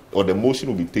taken, or the motion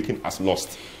will be taken as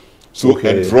lost. So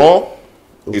a draw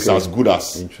is as good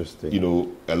as,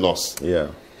 a loss.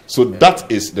 So that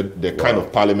is the kind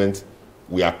of Parliament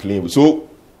we are playing with. So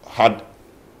had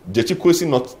Gyekye Quayson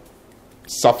not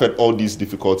suffered all these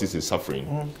difficulties he's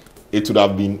suffering, it would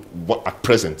have been at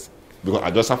present, because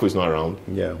Adjo Safo is not around,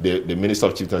 the Minister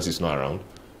of Chieftaincy is not around,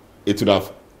 it would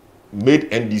have made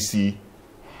NDC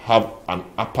have an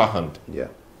upper hand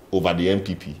over the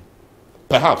MPP.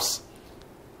 Perhaps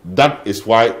that is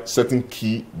why certain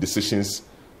key decisions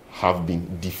have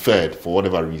been deferred for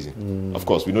whatever reason. Of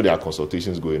course, we know there are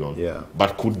consultations going on,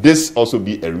 but could this also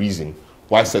be a reason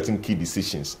why certain key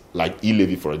decisions, like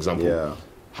e-levy, for example,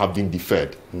 have been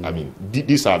deferred? I mean,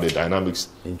 these are the dynamics,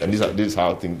 and this is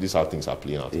how things are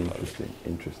playing out.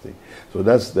 Interesting. So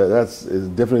that's is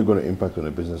definitely going to impact on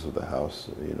the business of the House,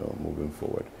 moving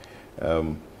forward.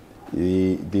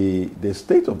 The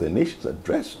State of the Nation's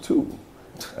address too.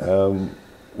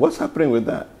 What's happening with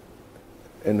that?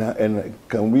 And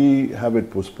can we have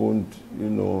it postponed,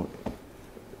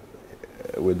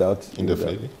 without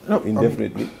indefinitely? No,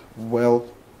 indefinitely. Well,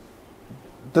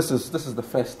 this is the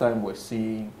first time we're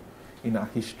seeing in our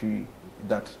history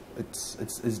that it's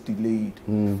delayed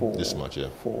for this much,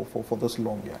 for this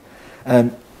long.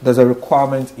 And there's a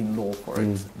requirement in law for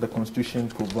it. The Constitution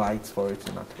provides for it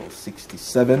in Article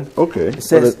 67. It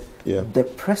says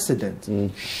the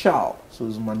President shall, so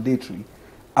it's mandatory,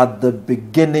 at the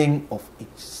beginning of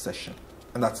each session.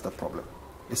 And that's the problem.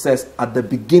 It says at the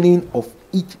beginning of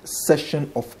each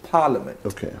session of Parliament.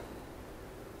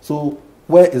 So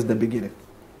where is the beginning?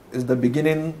 Is the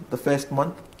beginning the first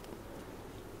month?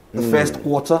 The first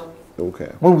quarter?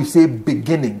 When we say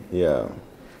beginning.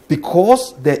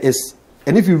 Because there is,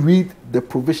 and if you read the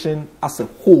provision as a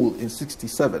whole in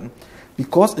 67,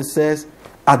 because it says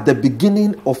at the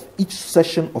beginning of each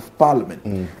session of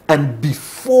Parliament and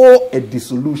before a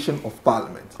dissolution of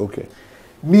Parliament.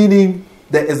 meaning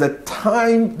there is a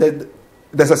time that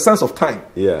there's a sense of time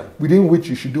within which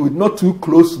you should do it, not too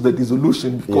close to the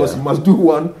dissolution, because you must do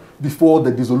one before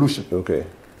the dissolution. Okay.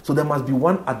 So there must be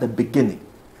one at the beginning.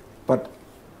 But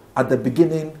at the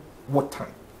beginning, what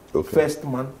time? Okay. First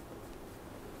month,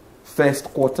 first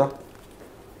quarter.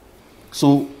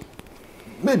 So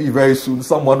maybe very soon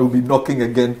someone will be knocking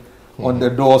again on the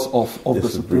doors of the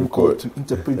Supreme Court to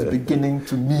interpret the beginning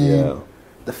to mean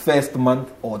the first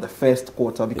month or the first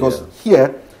quarter, because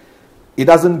here it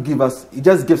doesn't give us, it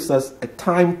just gives us a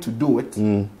time to do it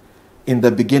in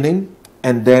the beginning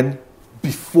and then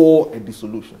before a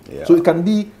dissolution. So it can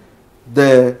be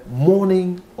the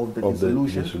morning of the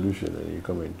dissolution. And you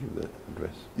come and give the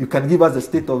address. You can give us the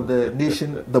State of the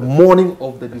Nation the morning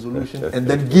of the dissolution, and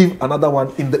then give another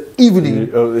one in the evening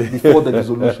before the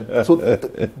dissolution. So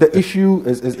the issue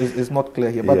is not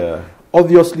clear here. But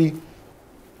obviously,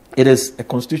 it is a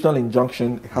constitutional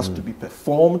injunction. It has to be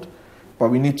performed, but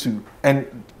we need to.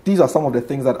 And these are some of the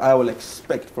things that I will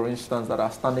expect, for instance, that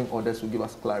our standing orders will give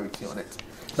us clarity on it.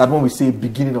 That when we say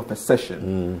beginning of a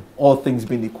session, all things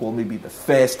being equal, maybe the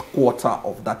first quarter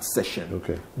of that session,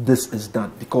 this is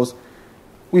done. Because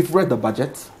we've read the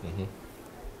budget,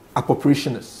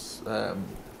 appropriation is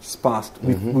passed,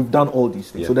 we've done all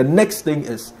these things. So the next thing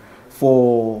is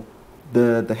for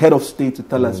the head of state to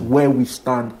tell us where we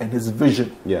stand and his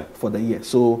vision for the year.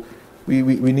 So we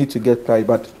need to get clarity,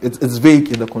 but it's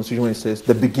vague in the constitution when it says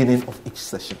the beginning of each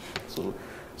session.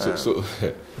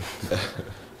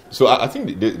 So I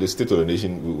think the State of the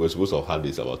Nation, we were supposed to have had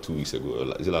this about 2 weeks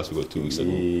ago. Is it last week or 2 weeks ago?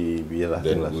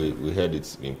 Then we heard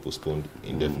it's been postponed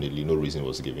indefinitely. No reason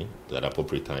was given. At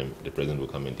appropriate time, the president will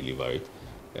come and deliver it.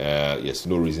 Yes,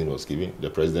 no reason was given. The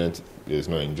president is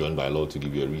not enjoined by law to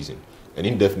give you a reason. And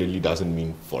indefinitely doesn't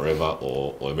mean forever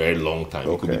or a very long time.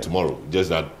 It could be tomorrow.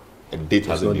 Just that a date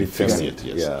hasn't been fixed yet.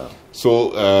 Yes.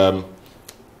 So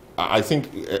I think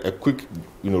a quick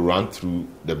run through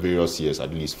the various years,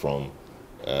 at least from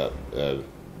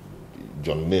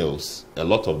John Mills, a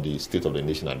lot of the State of the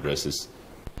Nation addresses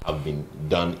have been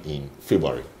done in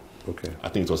February. I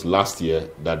think it was last year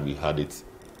that we had it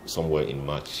somewhere in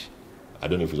March. I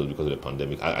don't know if it was because of the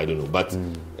pandemic. I don't know. But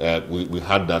we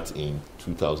had that in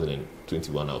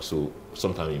 2021 or so,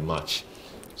 sometime in March.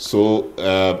 So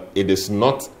it is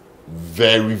not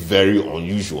very, very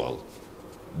unusual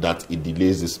that it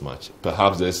delays this much.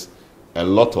 Perhaps there's a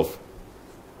lot of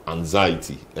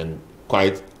anxiety and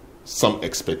quite some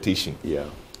expectation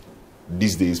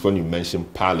these days when you mention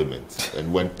Parliament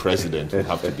and when President will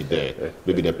have to be there.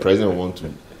 Maybe the President will want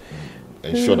to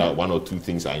ensure that one or two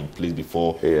things are in place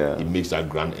before he makes that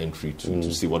grand entry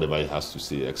to say whatever he has to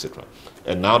say, etc.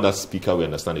 And now that Speaker, we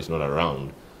understand, is not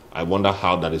around, I wonder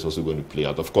how that is also going to play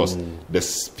out. Of course, the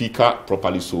Speaker,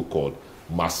 properly so-called,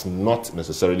 must not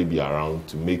necessarily be around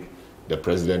to make the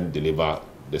President deliver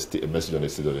a message on the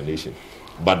State of the Nation.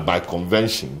 But by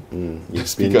convention, the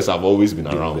speakers have always been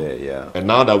around. And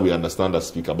now that we understand that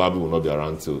Speaker Babi will not be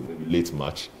around till late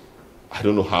March, I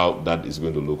don't know how that is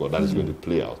going to look or that is going to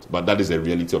play out. But that is the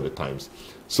reality of the times.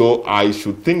 So I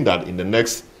should think that in the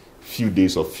next few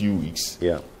days or few weeks,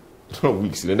 not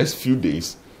weeks, in the next few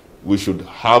days, we should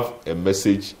have a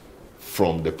message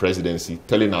from the presidency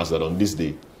telling us that on this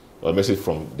day, or a message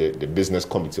from the Business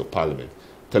Committee of Parliament,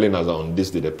 telling us that on this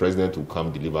day the president will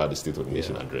come deliver the State of the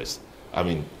Nation address. I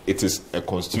mean, it is a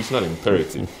constitutional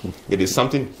imperative. It is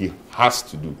something he has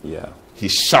to do. He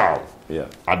shall,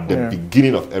 at the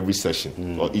beginning of every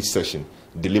session or each session,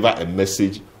 deliver a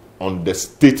message on the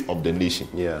state of the nation.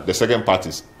 The second part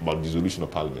is about dissolution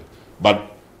of Parliament.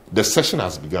 But the session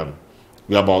has begun.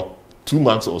 We are about 2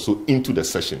 months or so into the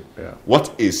session.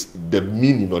 What is the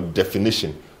meaning or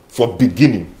definition for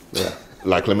beginning?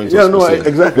 Like Clement was saying.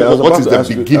 Exactly. What is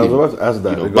the beginning? I was about to ask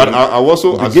that. But I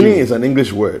also beginning is an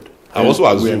English word. I also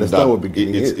assume that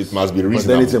it must be reasonable. But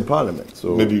then it's in Parliament.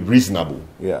 So maybe reasonable.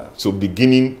 So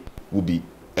beginning will be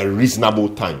a reasonable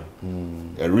time.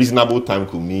 A reasonable time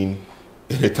could mean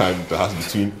any time perhaps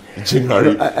between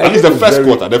January. At least the first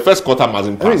quarter. The first quarter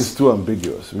mustn't pass. I think it's too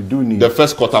ambiguous. We do need the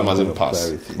first quarter mustn't pass.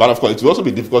 Clarity. But of course, it will also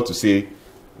be difficult to say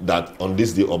that on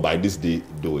this day or by this day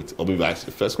do it. Or maybe by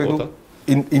the first quarter.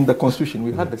 In the Constitution,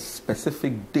 we had a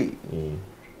specific day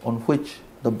on which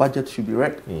the budget should be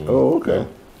read. Oh, okay.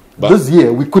 But this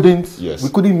year we couldn't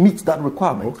meet that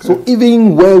requirement. So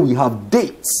even where we have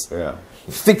dates,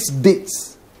 fixed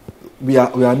dates, we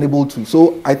are unable to.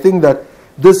 So I think that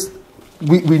this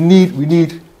we need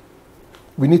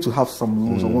to have some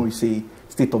rules on when we say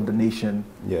State of the Nation.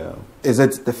 Is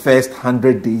it the first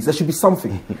 100 days? There should be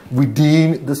something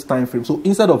within this time frame. So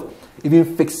instead of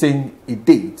even fixing a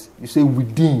date, you say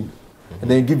within and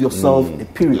then you give yourself a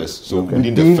period. Yes, so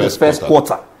within the first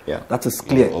quarter. Yeah. That is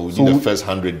clear. Or within the first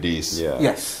 100 days. Yeah.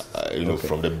 Yes.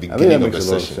 From the I think that beginning of the makes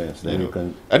a lot of session. sense. Then you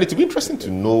can, And it will be interesting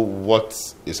to know what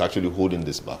is actually holding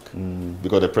this back.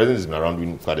 Because the president has been around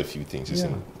doing quite a few things. He's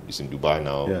in Dubai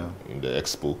now, in the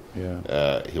expo.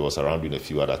 Yeah. He was around doing a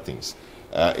few other things.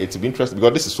 It will be interesting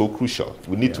because this is so crucial.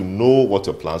 We need to know what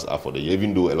your plans are for the year,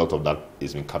 even though a lot of that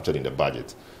is being captured in the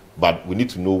budget. But we need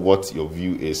to know what your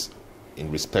view is in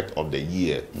respect of the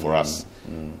year for us.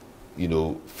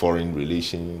 Foreign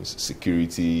relations,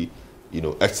 security,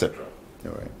 etc.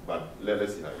 all right. But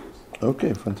let's see how it goes.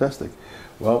 Okay, fantastic.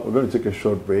 Well, we're going to take a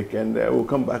short break and we'll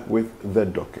come back with the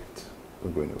docket.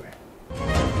 We're going away.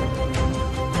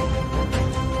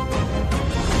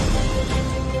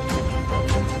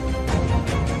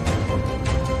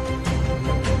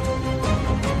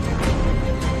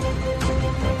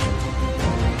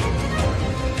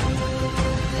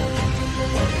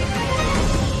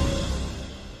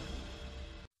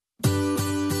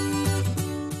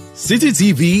 City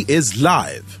TV is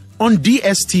live on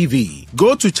DSTV.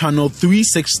 Go to channel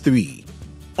 363.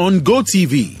 On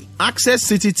GoTV, access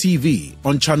City TV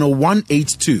on channel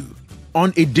 182.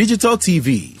 On a digital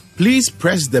TV, please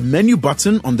press the menu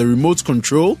button on the remote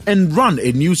control and run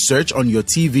a new search on your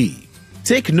TV.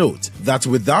 Take note that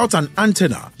without an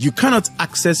antenna, you cannot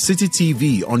access City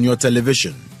TV on your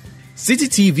television. City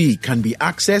TV can be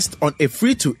accessed on a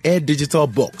free-to-air digital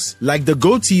box like the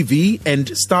GoTV and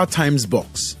StarTimes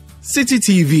box. City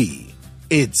TV,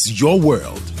 it's your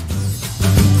world.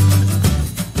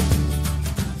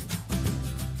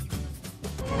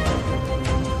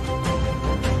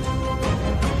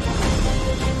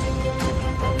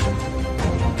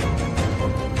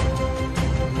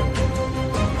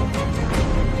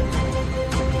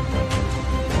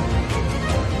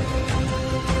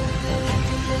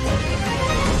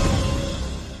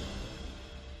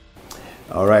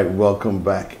 All right, welcome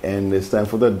back, and it's time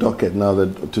for the docket. Now,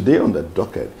 today on the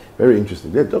docket, very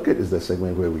interesting. The docket is the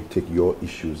segment where we take your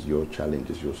issues, your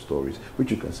challenges, your stories, which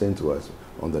you can send to us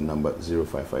on the number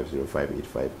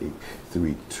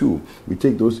 0550585832. We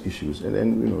take those issues and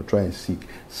then try and seek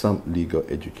some legal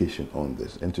education on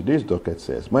this. And today's docket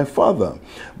says, my father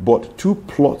bought 2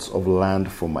 plots of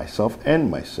land for myself and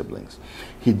my siblings.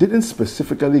 He didn't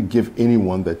specifically give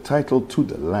anyone the title to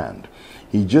the land.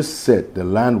 He just said the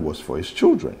land was for his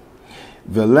children.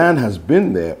 The land has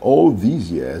been there all these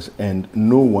years and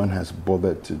no one has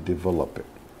bothered to develop it.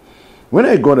 When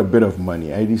I got a bit of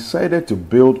money, I decided to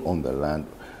build on the land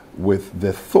with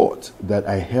the thought that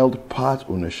I held part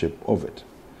ownership of it.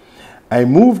 I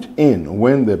moved in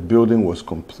when the building was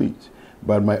complete,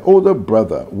 but my older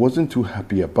brother wasn't too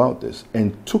happy about this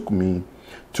and took me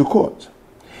to court.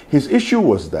 His issue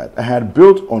was that I had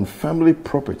built on family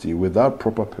property without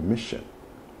proper permission.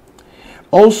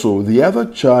 Also, the other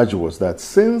charge was that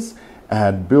since I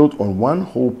had built on one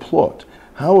whole plot,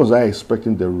 how was I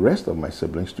expecting the rest of my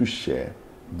siblings to share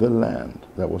the land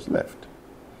that was left?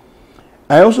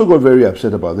 I also got very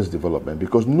upset about this development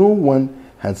because no one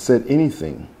had said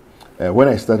anything when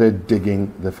I started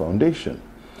digging the foundation.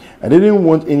 I didn't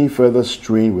want any further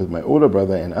strain with my older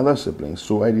brother and other siblings,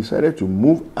 so I decided to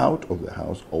move out of the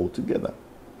house altogether.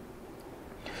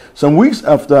 Some weeks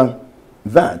after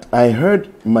that, I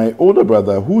heard my older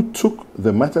brother, who took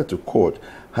the matter to court,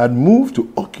 had moved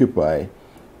to occupy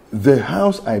the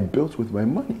house I built with my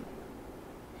money.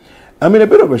 I'm in a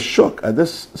bit of a shock at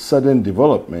this sudden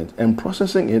development, and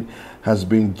processing it has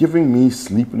been giving me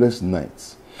sleepless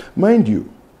nights. Mind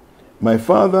you, my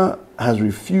father has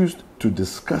refused to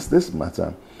discuss this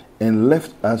matter and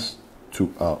left us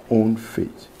to our own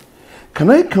fate.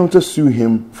 Can I countersue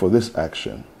him for this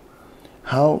action?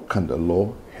 How can the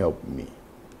law help me?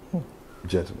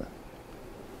 Gentlemen.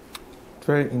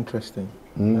 Very interesting.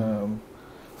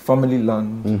 Family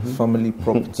land, family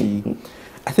property.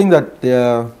 I think that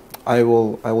I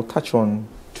will touch on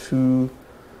 2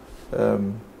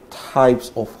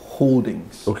 types of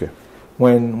holdings. Okay.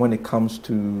 When it comes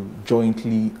to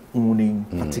jointly owning,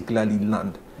 particularly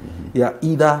land. They are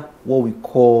either what we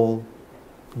call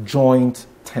joint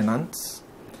tenants,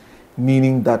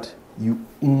 meaning that you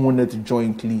own it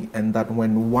jointly and that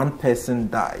when one person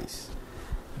dies,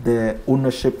 the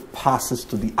ownership passes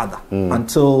to the other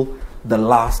until the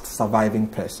last surviving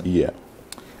person. Yeah.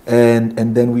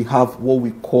 And then we have what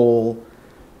we call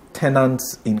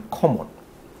tenants in common.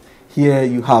 Here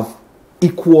you have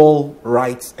equal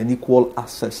rights and equal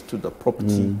access to the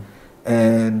property,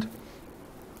 and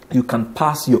you can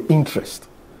pass your interest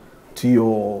to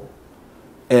your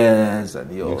heirs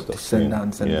and your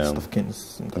descendants and next of kin.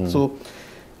 So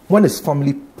when it's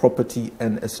family property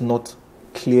and it's not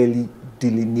clearly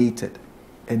delineated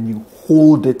and you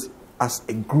hold it as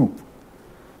a group,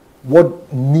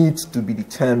 what needs to be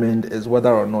determined is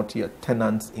whether or not you're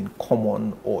tenants in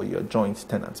common or you're joint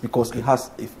tenants, because it has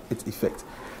its effect.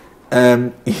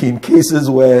 In cases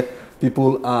where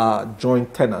people are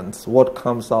joint tenants, what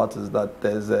comes out is that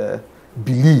there's a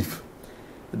belief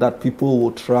that people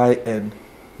will try and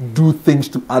do things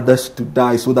to others to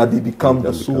die so that they become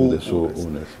the sole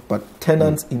owners. But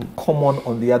tenants in common,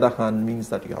 on the other hand, means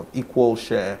that you have equal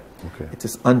share. Okay. It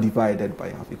is undivided, but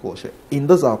you have equal share. In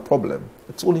this our problem,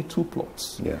 it's only 2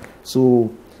 plots. Yeah.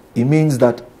 So it means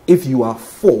that if you are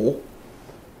 4,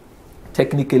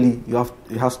 technically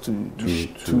it has to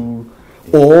be two,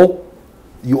 or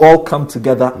you all come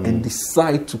together and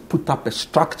decide to put up a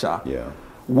structure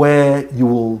where you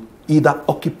will either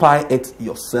occupy it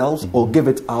yourselves or give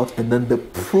it out, and then the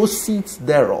proceeds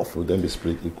thereof will then be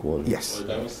split equally. Yes. Or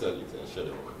can we sell it and share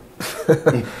it?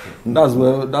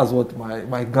 That's what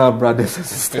my God brothers and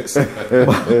sisters.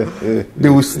 they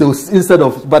will instead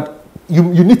of, but you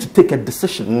need to take a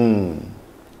decision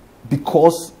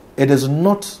because it is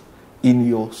not in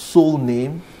your sole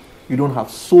name. You don't have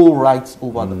sole rights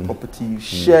over the property. You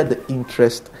share the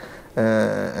interest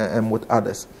and with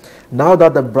others. Now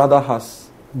that the brother has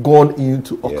gone in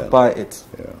to occupy it,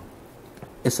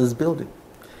 it's his building,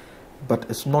 but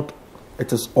it's not.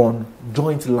 It is on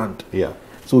joint land. Yeah.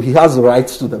 So he has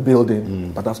rights to the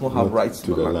building, but does not have rights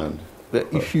to the land. The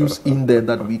issues in there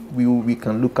that we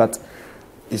can look at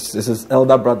is his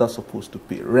elder brother supposed to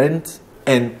pay rent,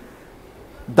 and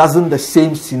doesn't the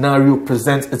same scenario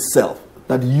present itself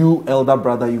that you, elder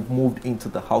brother, you've moved into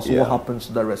the house? What happens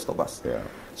to the rest of us? Yeah.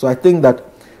 So I think that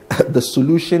the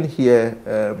solution here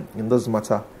in this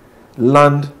matter,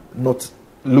 land not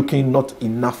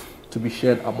enough to be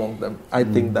shared among them. I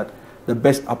think that the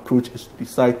best approach is to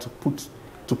decide to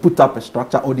put up a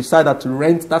structure, or decide to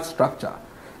rent that structure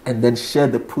and then share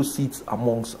the proceeds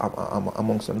amongst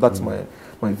them. That's my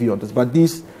view on this. But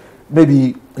these,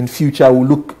 maybe in future we'll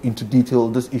look into detail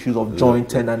these issues of joint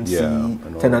tenancy,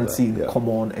 tenancy in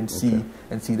common, and see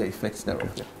the effects thereof.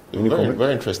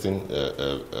 Very interesting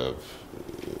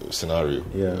scenario.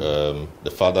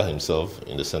 The father himself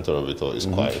in the center of it all is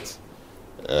quiet.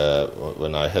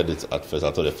 When I heard it at first,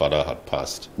 I thought the father had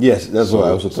passed. Yes, that's what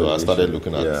I also thought. So I started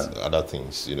looking at other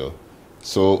things,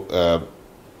 So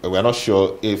we're not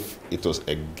sure if it was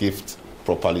a gift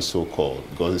properly so called,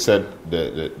 because he said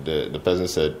the person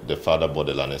said the father bought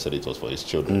the land and said it was for his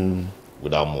children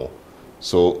without more.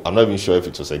 So I'm not even sure if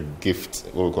it was a gift,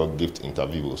 what we call gift inter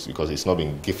vivos, because it's not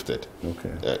been gifted.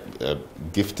 Okay.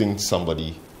 Gifting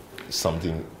somebody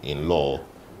something in law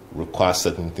requires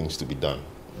certain things to be done.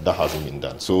 That hasn't been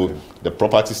done. So the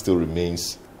property still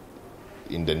remains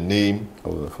in the name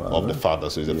of the father.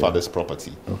 So it's the father's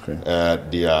property. Okay.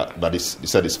 But they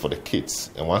said it's for the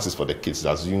kids. And once it's for the kids, it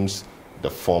assumes the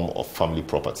form of family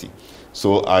property.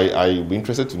 So I'd be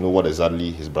interested to know what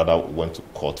exactly his brother went to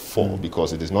court for,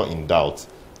 because it is not in doubt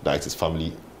that it is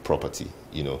family property,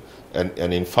 And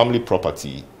in family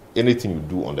property, anything you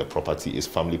do on the property is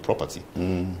family property.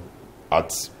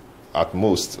 At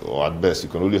most or at best, you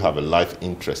can only have a life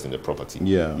interest in the property.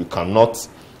 You cannot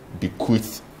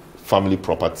bequeath family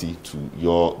property to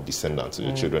your descendants, to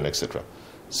your children, etc.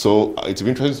 So it's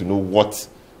interesting to know what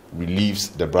reliefs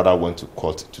the brother went to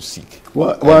court to seek.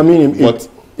 Well, I mean,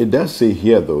 it does say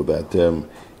here, though, that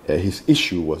his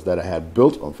issue was that I had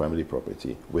built on family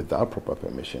property without proper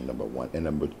permission, number one. And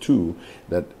number two,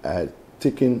 that I had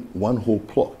taken one whole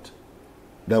plot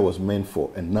that was meant for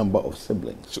a number of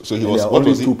siblings. So he was, what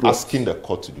was he asking the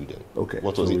court to do then? Okay.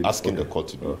 What was he asking the court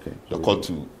to do? Okay. The court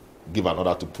to give an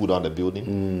order to pull down the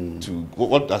building?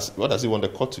 What does he want the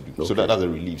court to do? So that's a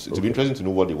relief. So it would be interesting to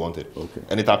know what they wanted. Okay.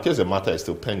 And it appears the matter is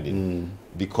still pending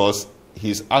because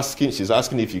she's asking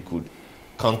if you could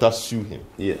counter sue him.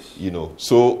 Yes.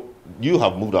 So you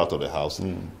have moved out of the house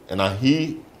and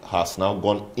he has now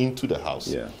gone into the house.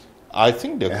 Yeah. I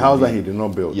think there a house that he did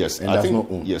not build. Yes, and I think,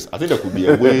 not own. Yes, I think there could be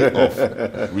a way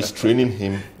of restraining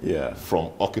him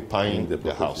from occupying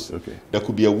the house. Okay. There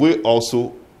could be a way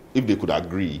also, if they could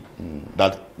agree,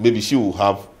 that maybe she will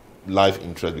have life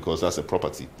interest because that's a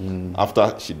property.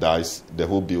 After she dies, the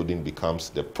whole building becomes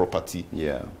the property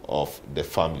of the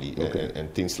family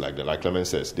and things like that. Like Clement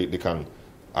says, they can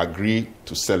agree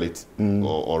to sell it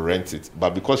or rent it,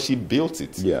 but because she built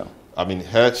it, I mean,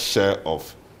 her share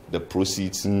of the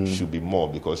proceeds should be more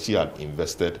because she had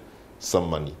invested some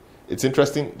money. It's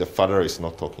interesting, the father is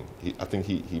not talking. I think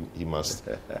he must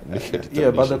make a determination.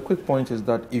 Yeah, but the quick point is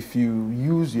that if you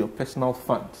use your personal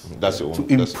funds that's your own,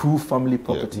 to improve family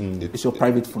property, it's your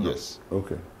private funeral. Yes.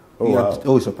 Okay. Oh, You wow. have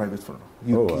to- it's a private funeral.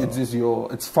 Oh, wow.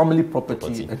 It's family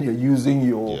property, and you're using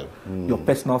your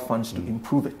personal funds to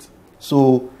improve it.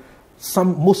 So,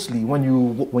 mostly when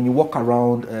you walk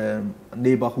around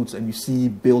neighborhoods and you see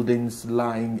buildings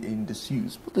lying in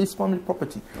disuse, but it's family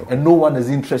property, and no one is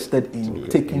interested in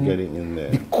taking getting in there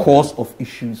because of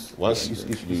issues. Once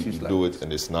issues you like do that. it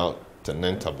and it's now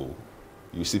tenantable,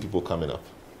 you see people coming up,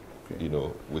 Okay.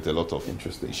 with a lot of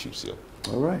Interesting. issues.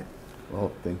 Yeah. All right.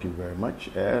 Well, thank you very much.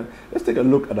 Let's take a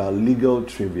look at our legal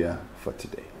trivia for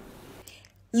today.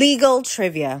 Legal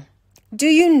trivia. Do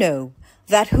you know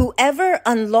that whoever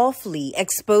unlawfully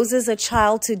exposes a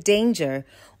child to danger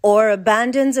or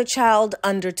abandons a child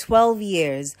under 12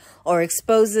 years or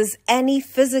exposes any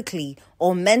physically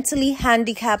or mentally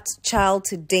handicapped child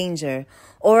to danger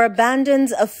or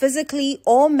abandons a physically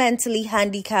or mentally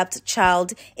handicapped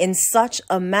child in such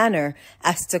a manner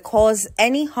as to cause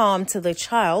any harm to the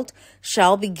child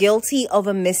shall be guilty of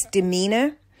a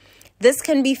misdemeanor? This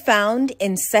can be found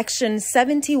in Section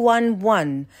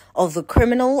 71(1) of the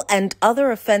Criminal and Other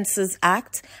Offences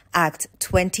Act, Act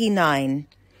 29.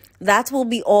 That will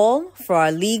be all for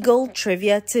our legal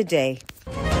trivia today.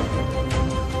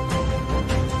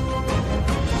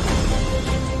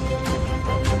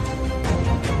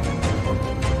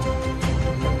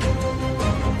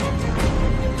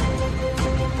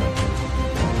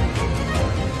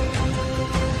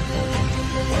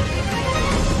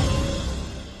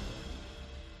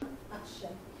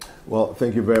 Well,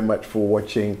 thank you very much for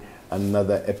watching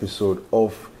another episode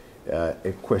of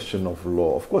A Question of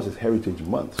Law. Of course, it's Heritage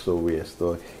Month, so we are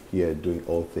still here doing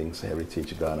all things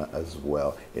Heritage Ghana as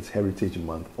well. It's Heritage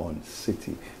Month on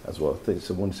City as well.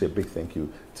 So I want to say a big thank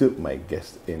you to my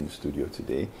guest in studio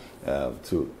today,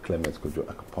 to Clement Kojo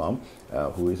Akapam,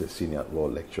 who is a senior law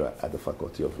lecturer at the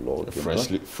Faculty of Law. A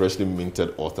freshly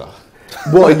minted author.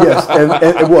 Well,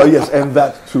 yes, and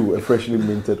that too, a freshly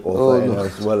minted author, and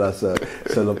as well as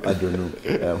Selim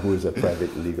Adonu, who is a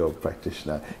private legal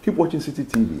practitioner. Keep watching City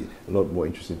TV. A lot more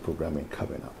interesting programming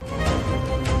coming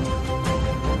up.